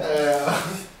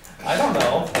 I don't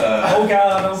know. Uh, Oh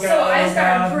god, oh god, So I oh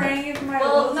start god. praying if my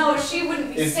Well, will no, is she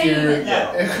wouldn't be If saying you're- it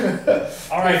though.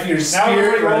 Alright, If your now spirit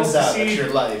everybody rolls runs to out, that's see. your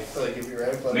life. Like if you're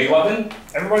right. Made weapon?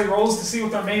 Everybody rolls to see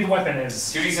what their made weapon is.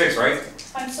 2d6, right?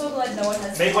 I'm so glad no one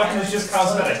has. Made weapon is just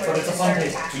cosmetic, where but it's a they fun start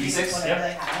taste. attacking 2d6? whatever Yep.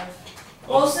 they have.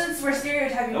 Well, since we're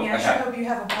stereotyping Oh, me, I I should have- hope you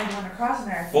have a point on across in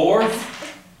there. 4.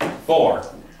 4.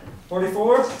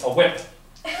 44, a whip.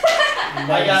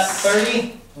 I got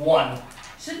 31.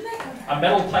 Shouldn't I go A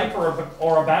metal pipe or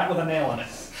a bat with a nail in it.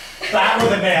 Bat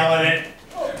with a nail in it.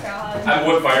 Oh God. I'm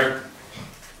wood fighter.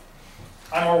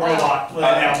 I'm a robot with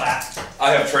a nail bat.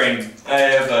 I have train. I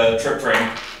have a trip train.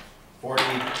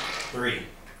 43.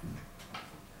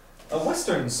 A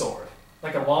western sword.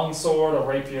 Like a long sword, a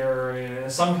rapier,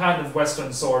 some kind of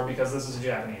western sword because this is a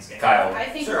Japanese game. Kyle. I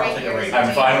think Sure, I'll right take a here is rating. the I'm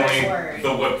main finally word.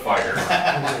 the whip fighter.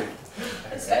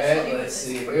 Especially Okay, with let's this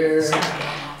see here.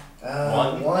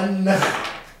 One. 1,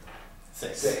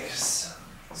 6. 6.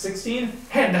 16,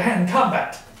 hand-to-hand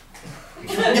combat.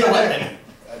 Get a weapon.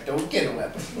 Don't get a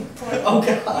weapon. Oh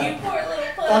god. You poor little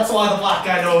puss. That's why the black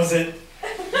guy knows it.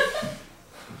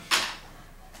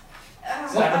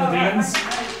 Seven demons.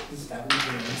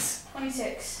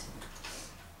 26.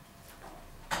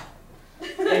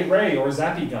 A ray or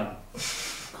zappy gun.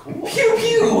 Cool. Pew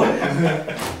pew.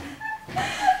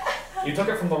 You took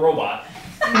it from the robot.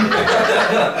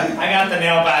 I got the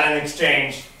nail bat in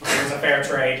exchange. It was a fair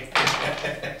trade.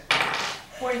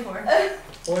 44.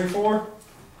 44.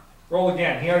 Roll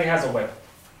again. He already has a whip.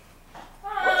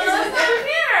 What is it with over What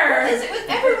here? is it with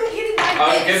everyone getting my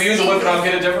I'll give you the whip and I'll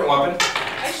get a different weapon. I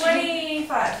should,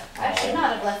 25. I should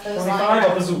not have left those 25, a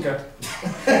lying. bazooka.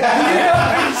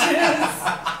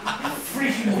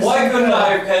 freaking Why couldn't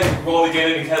I have had rolled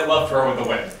again and had left her with the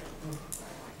win?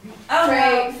 Oh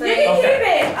Right, no, you right. can Okay.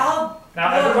 keep it. I'll.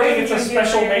 Now Well, everybody wait, gets a you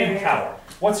special do it. main power.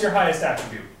 What's your highest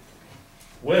attribute?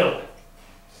 Will.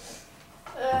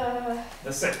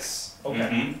 The 6. Okay.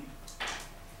 Mm-hmm.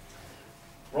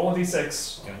 Roll a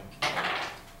d6.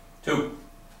 2.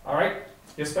 Alright.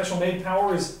 Your special main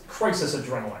power is Crisis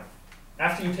Adrenaline.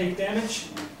 After you take damage,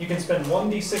 you can spend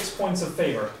 1d6 points of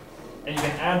favor, and you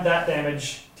can add that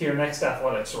damage to your next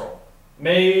athletics roll.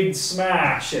 Made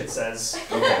smash, it says.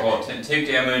 Okay, well, take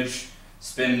damage,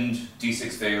 spend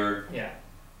d6 favor, Yeah.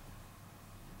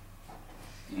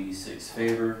 d6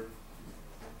 favor,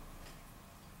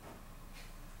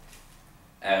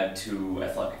 add to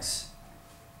athletics.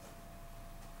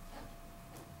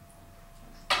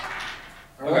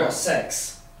 Roll Okay. a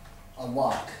 6. On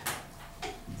luck.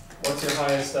 What's your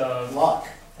highest, Luck.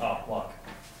 oh, luck.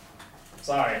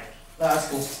 Sorry. That's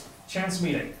cool. Chance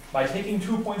meeting. By taking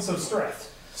 2 points of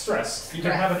stress, you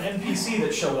can have an NPC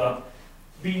that showed up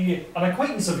be an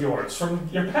acquaintance of yours from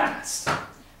your past.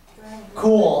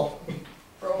 Cool.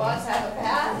 Robots have a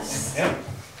past. Yep.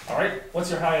 Alright,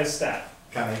 what's your highest stat?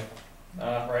 Cunning.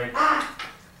 Right.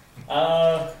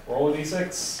 Roll a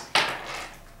d6.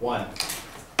 1.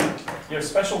 Your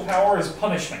special power is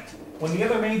punishment. When the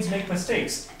other maids make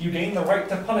mistakes, you gain the right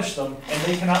to punish them, and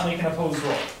they cannot make an opposed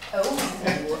roll.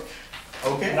 Oh.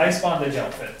 Okay. Nice bondage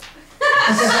outfit.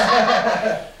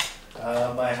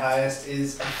 My highest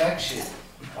is affection.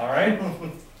 Alright,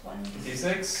 1. d6.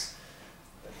 Let's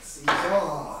see.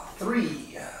 Oh,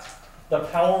 3. The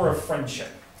power of friendship.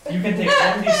 You can take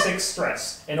 1d6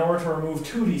 stress in order to remove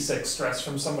 2d6 stress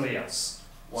from somebody else.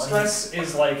 Stress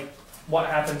is like what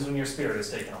happens when your spirit is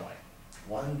taken away.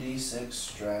 1d6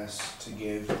 stress to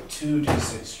give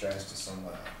 2d6 stress to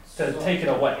someone else. To take it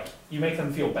away. You make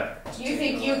them feel better. You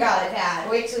think you got it, Dad?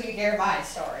 Wait till you hear my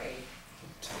story.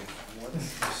 Take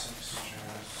 1d6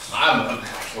 stress. I'm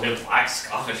actually a black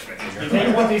Scottish man. You take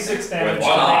 1d6 damage With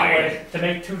one eye. to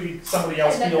make somebody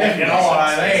else feel You know what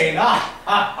I mean.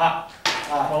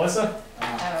 Melissa, Oh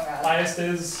god. highest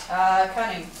is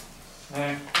Cunning.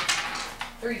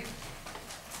 3.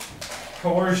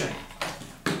 coercion.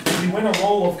 If you win a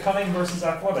roll of cunning versus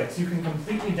athletics, you can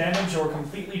completely damage or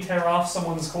completely tear off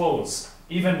someone's clothes,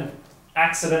 even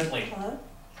accidentally. Hello?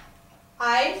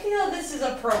 I feel this is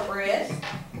appropriate.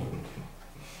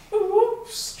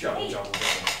 Whoops. Jumble, Hey. jumble,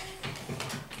 jumble.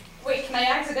 Wait, can I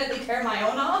accidentally tear my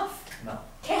own off? No.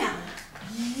 Can.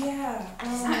 Yeah.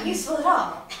 It's not useful at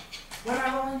all. What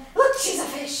am I rolling? Look, she's a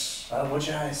fish. What's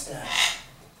your highest stat?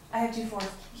 I have 2 4s.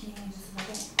 Can you give me just a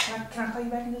second? Can I call you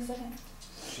back in just a second?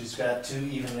 She's got 2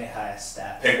 evenly highest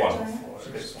stats. Pick one.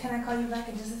 Can I call you back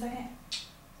in just a second?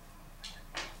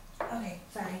 Okay,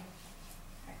 sorry.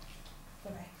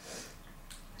 Bye-bye.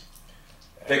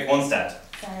 Pick one stat.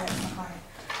 Sorry, that's my client.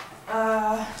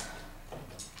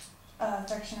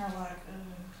 Affection or luck?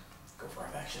 Go for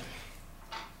affection.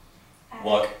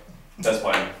 Luck. That's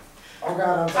fine. Oh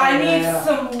god, I'm I need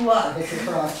some luck. Hit the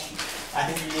crotch. I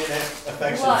think you need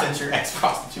affection What? since you're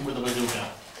ex-prostitute with a bazooka.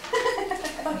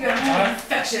 Fuck you, I have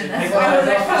affection. That's Pick why I was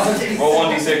one. like, prostitute. Roll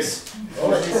 1d6.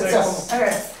 Roll it. 6.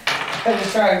 Okay, I'm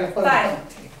just trying to put 5.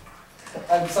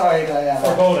 I'm sorry, Diana.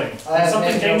 Foreboding. I When have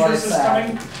something made your dangerous life is sad.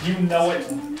 coming, you know it.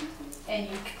 And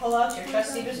you pull out your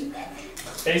trusty bazooka.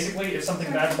 Basically, if something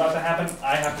bad's about to happen,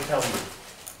 I have to tell you. Man,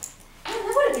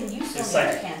 that would have been useful It's in the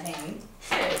other like- campaign.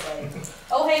 Seriously.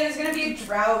 Oh hey, there's gonna be a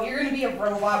drought, you're gonna be a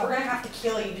robot, we're gonna have to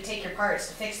kill you to take your parts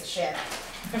to fix the ship.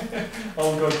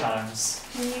 Oh, good times.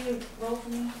 Can you roll for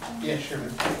me? Yeah, sure.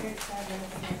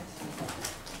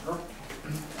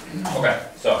 Okay,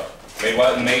 so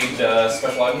made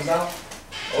special items now.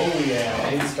 Oh yeah,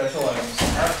 made special items.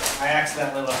 I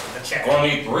accidentally left the chair. Gonna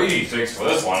need 3d6 for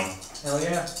this one. Hell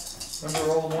yeah. Remember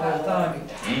rolling one at a time.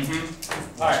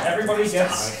 Mm-hmm. Alright, everybody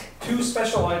gets 2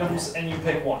 special items and you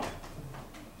pick one.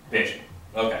 Bitch.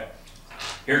 Okay.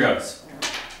 Here goes.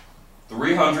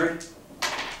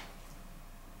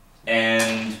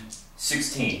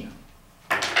 316.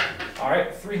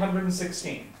 Alright,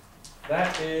 316.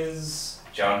 That is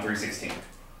John 3:16.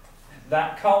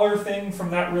 that collar thing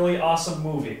from that really awesome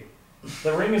movie.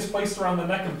 The ring is placed around the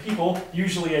neck of people,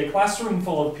 usually a classroom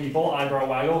full of people, eyebrow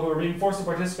waggle, who are being forced to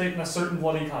participate in a certain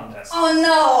bloody contest. Oh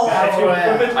no! If you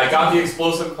equip it, I got the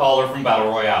explosive collar from Battle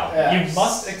Royale. you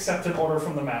must accept an order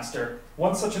from the master.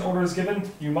 Once such an order is given,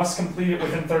 you must complete it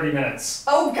within 30 minutes.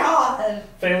 Oh god!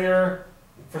 Failure,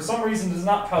 for some reason, does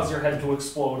not cause your head to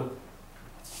explode,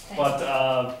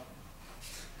 but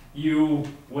you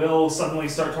will suddenly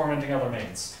start tormenting other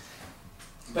maids.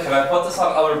 But can I put this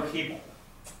on other people?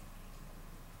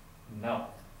 No.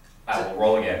 I will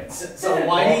roll again. So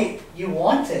why do you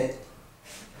want it?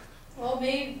 Well,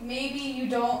 maybe you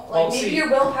don't, Well, like, maybe see- your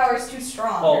willpower is too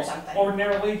strong or Well, something.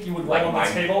 ordinarily, you would Like roll on the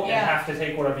mine. table and Yeah. have to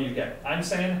take whatever you get. I'm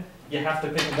saying you have to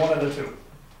pick one of the two.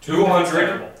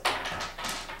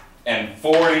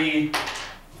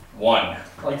 241.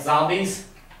 Like Zombies?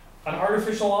 an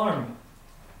artificial arm.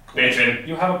 Bitchin'.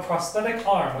 You have a prosthetic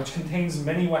arm which contains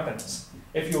many weapons.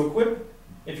 If you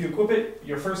equip it,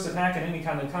 your first attack in any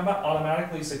kind of combat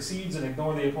automatically succeeds and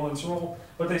ignore the opponent's roll,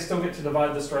 but they still get to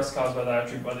divide the stress caused by that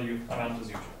attribute by the amount as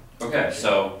usual. Okay,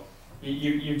 so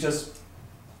You just,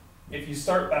 if you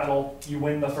start battle, you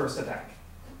win the first attack.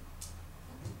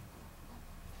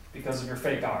 Because of your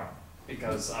fake arm.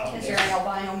 Because Because you're an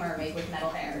albino mermaid with metal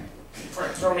hair.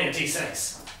 Throw me a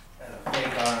D6. A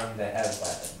fake arm that has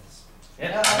weapons.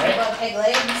 Yeah. About peg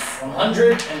legs.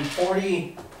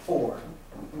 144.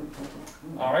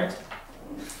 Alright.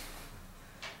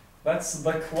 That's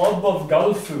the Club of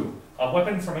Galfu, a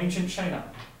weapon from ancient China.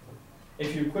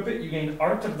 If you equip it, you gain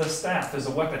Art of the Staff as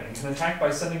a weapon and can attack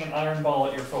by sending an iron ball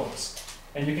at your foes.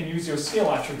 And you can use your skill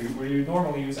attribute where you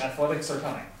normally use athletics or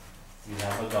cunning. You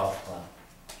have a golf club.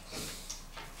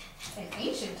 An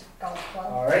ancient golf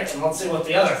club. Alright, and let's see what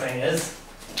the other thing is.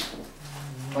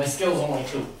 My skill's only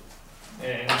 2.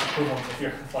 And it's equivalent if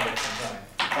you're athletics and cunning.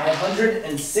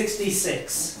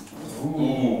 566.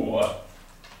 ooh.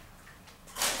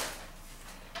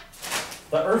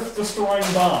 The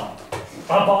Earth-destroying bomb.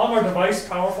 A bomb or device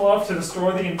powerful enough to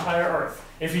destroy the entire Earth.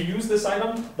 If you use this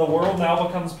item, the world now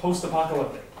becomes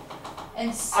post-apocalyptic. And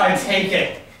I suddenly, take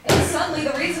it. and suddenly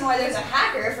the reason why there's a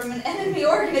hacker from an enemy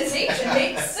organization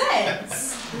makes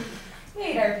sense.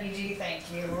 Made RPG, thank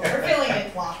you. We're filling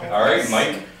in plot holes. Alright,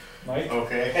 Mike. Mike?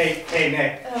 Okay. Hey,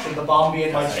 Nick. Should the bomb be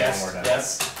in my Yes, I chest? am more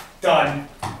Yes. Done.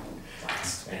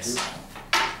 Yes.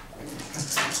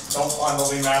 Don't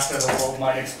fondle me, Master. The world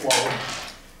might explode.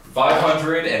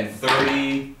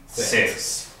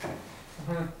 536.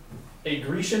 A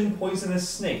Grecian poisonous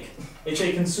snake. It's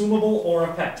a consumable or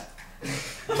a pet.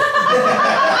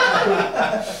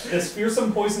 This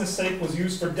fearsome poisonous snake was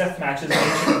used for death matches in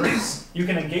ancient Greece. You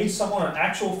can engage someone in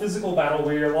actual physical battle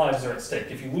where your lives are at stake.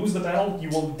 If you lose the battle, you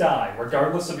will die,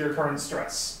 regardless of your current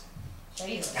stress.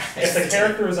 Jesus. If the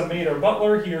character is a maid or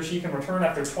butler, he or she can return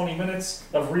after 20 minutes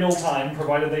of real time,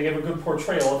 provided they give a good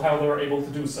portrayal of how they were able to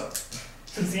do so.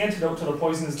 Since the antidote to the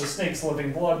poison is the snake's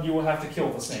living blood, you will have to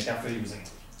kill the snake after using it.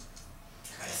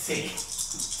 I see.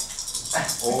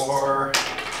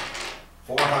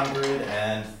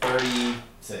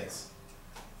 436.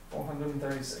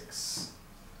 436.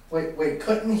 Wait,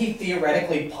 couldn't he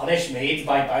theoretically punish maids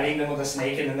by biting them with a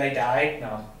snake and then they die?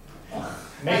 No.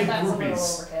 Maid That's a little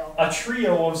groupies. overkill. A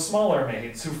trio of smaller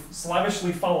maids who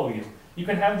slavishly follow you. You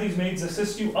can have these maids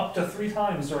assist you up to 3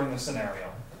 times during the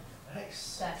scenario.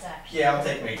 Nice. That's actually. Yeah, I'll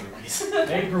take maid groupies.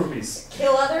 Maid groupies.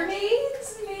 Kill other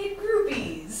maids, maid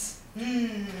groupies.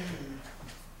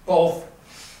 Both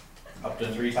Up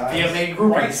to 3 times. via maid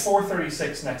Write groupies.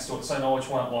 436 next to it so I know which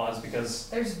one it was, because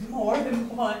There's more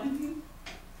than one.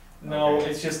 no, Okay.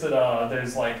 it's just that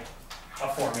there's like a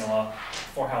formula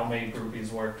for how maid groupies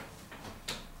work.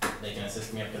 They can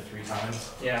assist me up to 3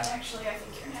 times. Yeah. Actually, I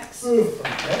think you're next.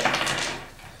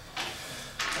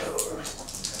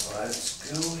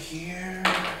 Let's go here.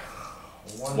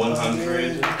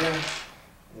 100.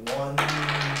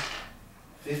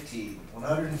 150.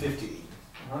 150.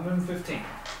 115.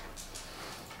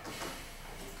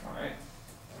 Alright.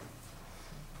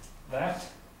 That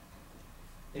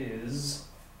is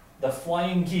the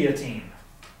Flying Guillotine.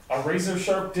 A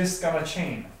razor-sharp disc on a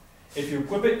chain. If you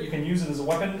equip it, you can use it as a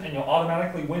weapon, and you'll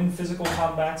automatically win physical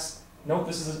combats. Note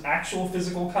this is an actual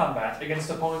physical combat against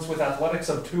opponents with athletics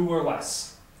of 2 or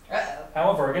less. Uh-oh.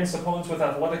 However, against opponents with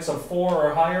athletics of 4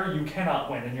 or higher, you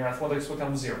cannot win, and your athletics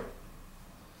become 0.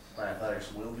 My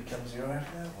athletics will become 0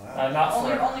 after that? Wow. Not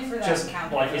Only, forever. only for that Just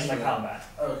encounter. like in Just the for that. combat.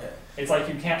 Okay. It's like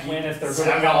you can't win if they're good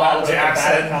Samuel at combat, L. but if they're bad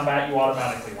Jackson. at combat, you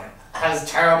automatically win. Has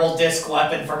terrible disc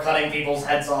weapon for cutting people's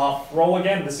heads off. Roll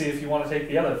again to see if you want to take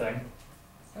the other thing.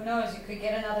 Who knows? You could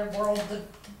get another world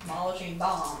demolishing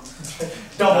bomb.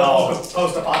 Double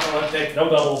post-apocalyptic. No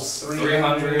doubles.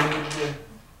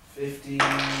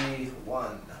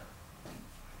 351.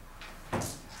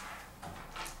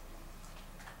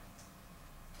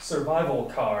 Survival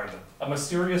card. A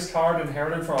mysterious card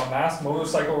inherited from a masked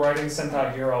motorcycle riding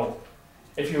Sentai hero.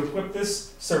 If you equip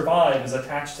this, Survive is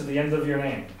attached to the end of your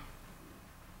name.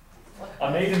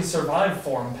 A maid in Survive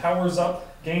form powers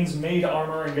up, gains maid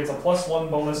armor, and gets a +1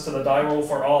 bonus to the die roll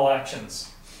for all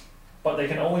actions. but they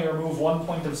can only remove 1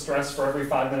 point of stress for every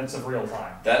 5 minutes of real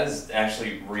time. That is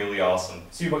actually really awesome.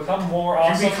 So you become more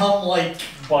awesome, You become like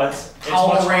but it's much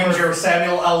Power harder. Ranger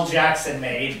Samuel L. Jackson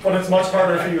made. But it's much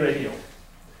harder for you to heal.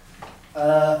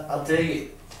 I'll take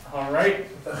it. All right.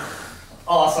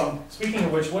 Awesome. Speaking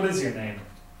of which, what is your name?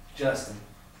 Justin.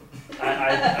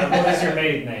 What is your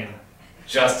maiden name?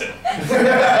 Justin.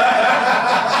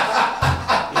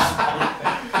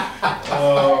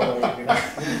 Oh my god.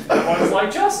 Everyone's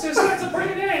like, Justice, that's a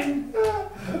pretty name.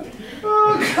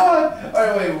 Oh god.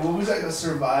 Alright, wait, what was that? A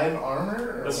survive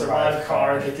armor? Or The survive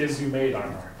card that gives you maid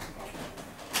armor.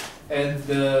 And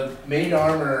the maid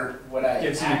armor, when I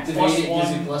Gives you activate plus it,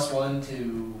 gives one. me +1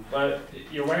 to. But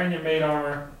you're wearing your maid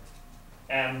armor,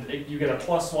 and you get a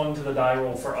 +1 to the die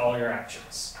roll for all your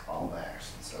actions. All my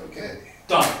actions. Okay.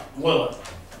 Done. Lilith.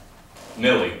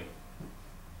 Millie.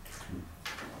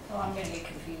 Oh, I'm gonna get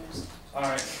confused. All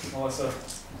right, Melissa,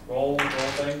 roll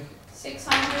thing.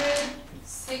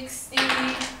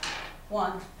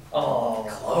 661. Oh,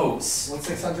 close. What's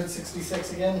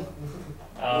 666 again?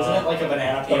 Wasn't it like a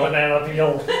banana The peel? banana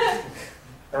peel.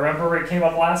 Remember it came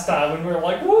up last time when we were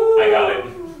like, woo! I got it.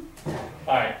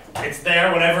 Alright. It's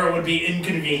there whenever it would be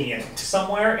inconvenient.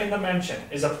 Somewhere in the mansion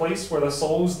is a place where the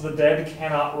souls of the dead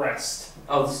cannot rest.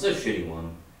 Oh, this is a shitty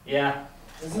one. Yeah.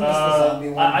 Isn't this the zombie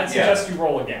one? I'd suggest you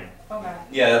roll again. Okay.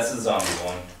 Yeah, that's the zombie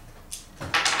one.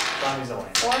 Zombies away.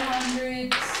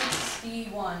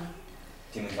 461.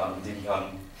 Demon condom, demon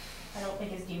condom. I don't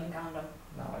think it's demon condom.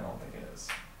 No, I don't think it is.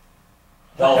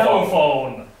 The Hellphone.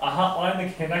 Hellphone, a hotline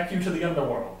that can connect you to the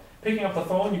underworld. Picking up the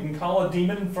phone, you can call a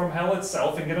demon from hell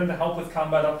itself and get him to help with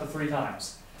combat up to 3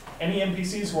 times. Any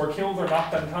NPCs who are killed or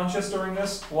knocked unconscious during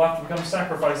this will have to become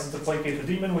sacrifices to placate the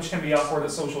demon, which can be awkward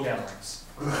at social gatherings.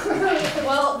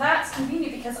 Well, that's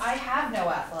convenient because I have no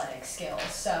athletic skills,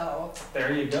 so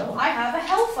There you go. I have a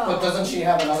hell phone. But doesn't she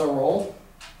have another role?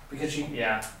 Because she.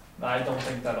 Yeah, I don't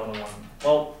think that other one.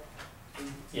 Well,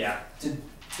 yeah. Did-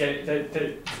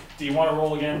 Do you want to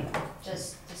roll again?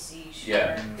 Just to see. Sure.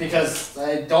 Yeah. Because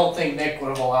I don't think Nick would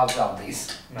have allowed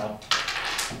zombies. No.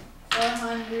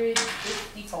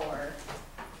 454.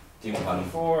 Demon condom.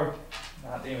 4.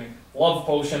 Not demon. Love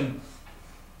potion.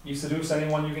 You seduce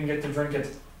anyone you can get to drink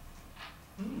it.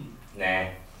 Nah.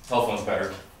 Telephone's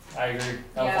better. I agree.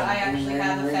 Yeah, I actually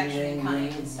have affection and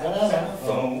cunning and stuff.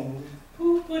 Phone.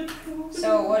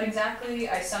 So what exactly?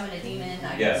 I summon a demon.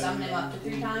 I Yeah. can summon him up to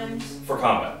 3 times. For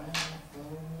combat.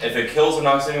 If it kills or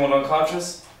knocks anyone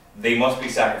unconscious, they must be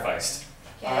sacrificed.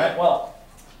 Okay. Alright, well.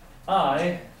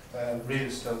 I.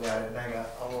 Rita still got it, and I got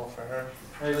a roll for her.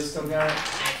 Rayla still got it.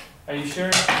 Are you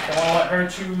sure? I want to let her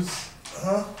choose.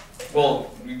 Huh? Well,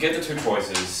 you get the 2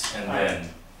 choices, and then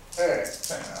Alright.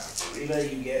 Rita,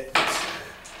 you get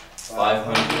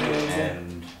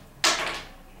 516.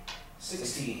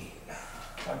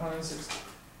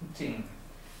 516.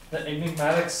 The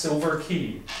enigmatic silver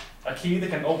key. A key that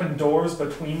can open doors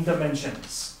between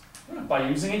dimensions. By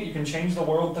using it, you can change the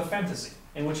world to fantasy.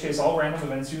 In which case, all random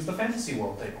events use the fantasy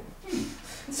world table.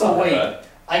 So wait,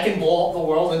 I can blow up the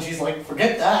world and she's like,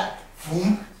 forget that.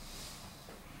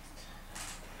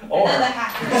 Or And then the she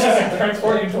hacker. can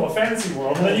transport you to a fantasy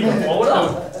world, and then you can blow it up.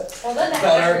 Well, then the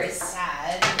Better. hacker is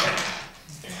sad.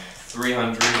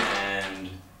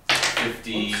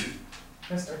 350.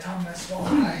 Mr. Thomas,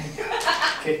 why?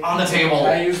 Okay, on the table. Can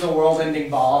I use the world-ending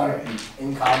bomb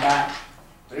in combat?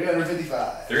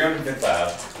 355.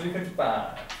 355.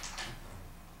 355.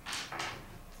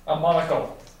 A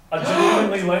monocle. A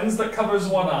genuinely lens that covers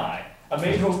one eye. A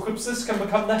maid who equips this can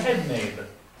become the head maid.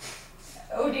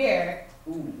 Oh dear.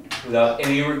 Without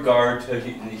any regard to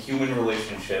human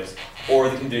relationships or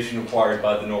the condition required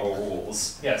by the normal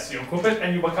rules. Yes, you equip it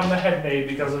and you become the head maid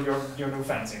because of your new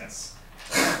fanciness.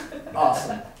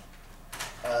 Awesome.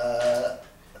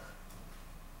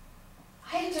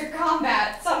 I enter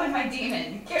combat. Summon my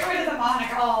demon. Get rid of the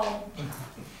monocle.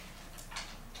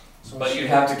 So But you'd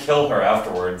have to kill her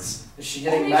afterwards. Is she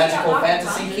getting Only if she got magical knocked fantasy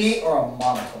unconscious. key or a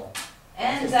monocle?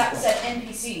 And that said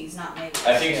NPCs, not me.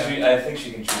 I think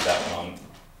she can choose that one.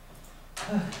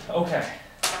 Okay.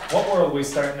 What world are we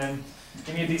starting in?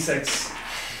 Give me a d6.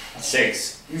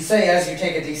 6. You say as you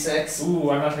take a d6. Ooh,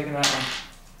 I'm not taking that one.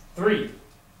 3.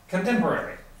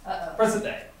 Contemporary. Uh-oh. Present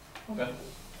day. Okay.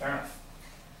 Fair enough.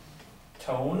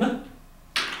 Tone.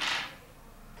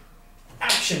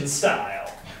 Action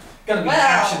style. Gonna be an Well,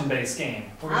 action-based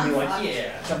game. We're gonna be I'm like, fucked.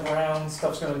 yeah, jump around,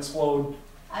 stuff's gonna explode.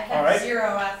 I have Alright. 0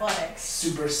 athletics.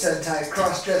 Super Sentai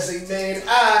cross-dressing maid.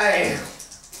 Aye.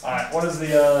 Alright, what is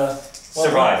the,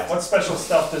 Survive. What special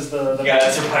stuff does the You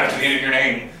gotta survive to the end of your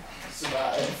name.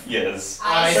 Survive. Yes.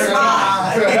 I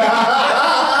survived.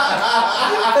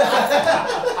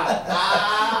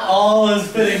 All is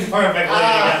fitting perfectly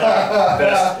together.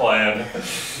 Best plan.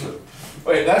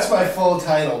 Wait, that's my full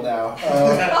title now.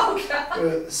 Oh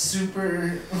god.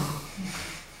 Super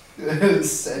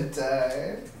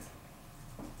Sentai.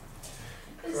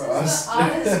 This Cross. is the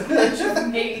oddest bunch of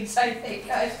maids I think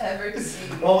I've ever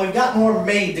seen. Well, we've got more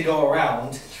maid to go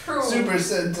around. True. Super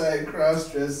Sentai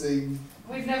cross-dressing.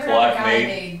 We've never Black had a guy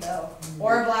maid. maid though.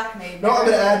 Or a black maid. No, I'm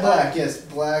Never gonna had add black. Yes,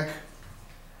 black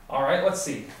Alright, let's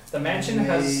see. The mansion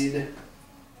has maid.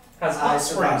 hot I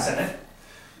springs in survive. it.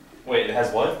 Wait, it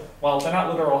has what? Well, they're not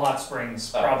literal hot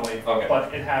springs, Oh, probably, okay.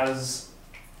 but it has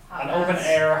Hot an open baths.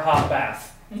 air hot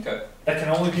bath Okay. that can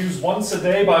only be used once a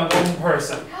day by one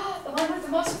person. The one with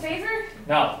the most favor?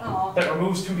 No, Oh. that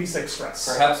removes 2d6 stress.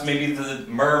 Perhaps maybe the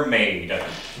mermaid.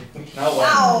 No,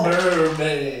 Wow.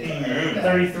 Mermaid.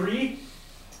 33.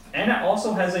 And it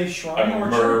also has a shrine A or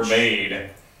church. mermaid.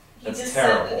 He That's just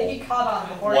terrible. said that he caught on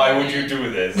before. Why he would did. you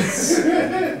do this?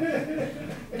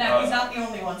 No, he's not the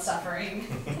only one suffering.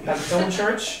 Has its own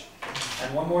church.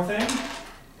 And one more thing.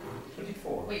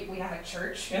 24. Wait, we have a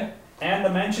church? Yeah. And the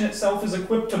mansion itself is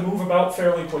equipped to move about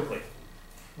fairly quickly.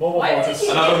 Mobile Why would fortress. he-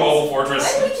 Another mobile fortress.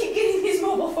 Why do we keep getting these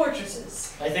mobile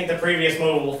fortresses? I think the previous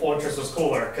movable fortress was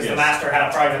cooler because the Yes. master had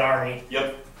a private army.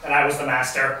 Yep. And I was the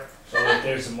master. So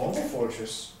there's a mobile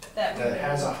fortress That we that know.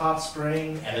 has a hot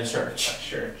spring And a church. a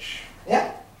church.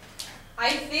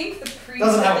 I think the priest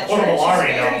Doesn't have at a the church portable army,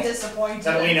 is very though, disappointed.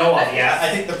 that we know of yet. I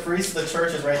think the priest of the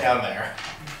church is right down there.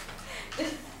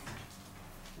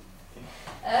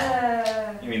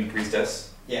 You mean the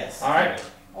priestess? Yes. Alright.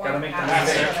 Or Gotta make the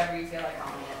pastor, master. whatever you feel like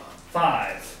calling it.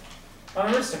 5.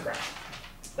 An aristocrat.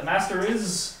 The master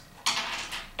is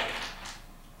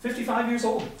 55 years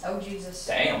old. Oh Jesus.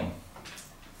 Damn.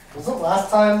 Wasn't last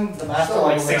time the master So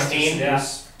like we'll have to 16? Yeah.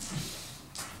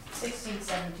 16,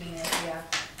 17 ish, yeah.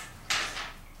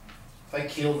 If I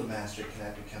kill the master, can I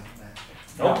become the master?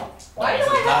 Nope. Why No, do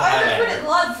this I is not have happening. unlimited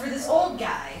love for this old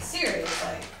guy?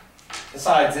 Seriously.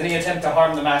 Besides, any attempt to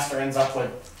harm the master ends up with.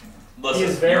 He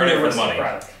is Listen, you're in very it for the money.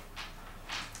 aristocratic.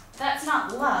 That's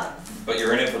not love. But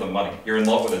you're in it for the money. You're in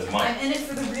love with his money. I'm in it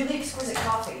for the really exquisite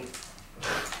coffee.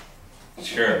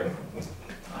 Sure.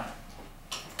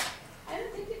 I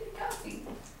don't think it's coffee.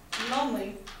 I'm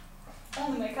lonely.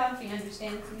 Only my coffee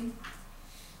understands me.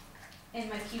 And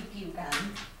my pew pew gun.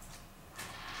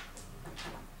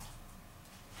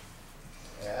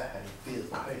 Yeah, how do you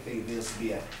feel? How do you think it feels to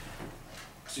be a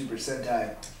Super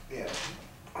Sentai? Yeah,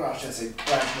 cross-dressing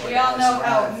black boy. We all know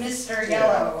how survived. Mr. Yeah.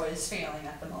 Yellow is feeling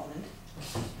at the moment.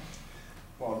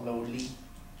 Well, no Lee.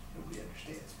 Nobody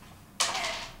understands.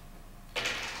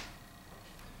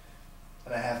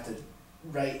 And I have to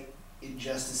write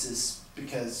injustices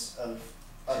because of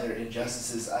other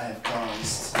injustices I have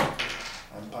caused.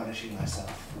 I'm punishing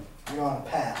myself. You're on a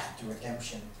path to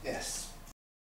redemption. Yes.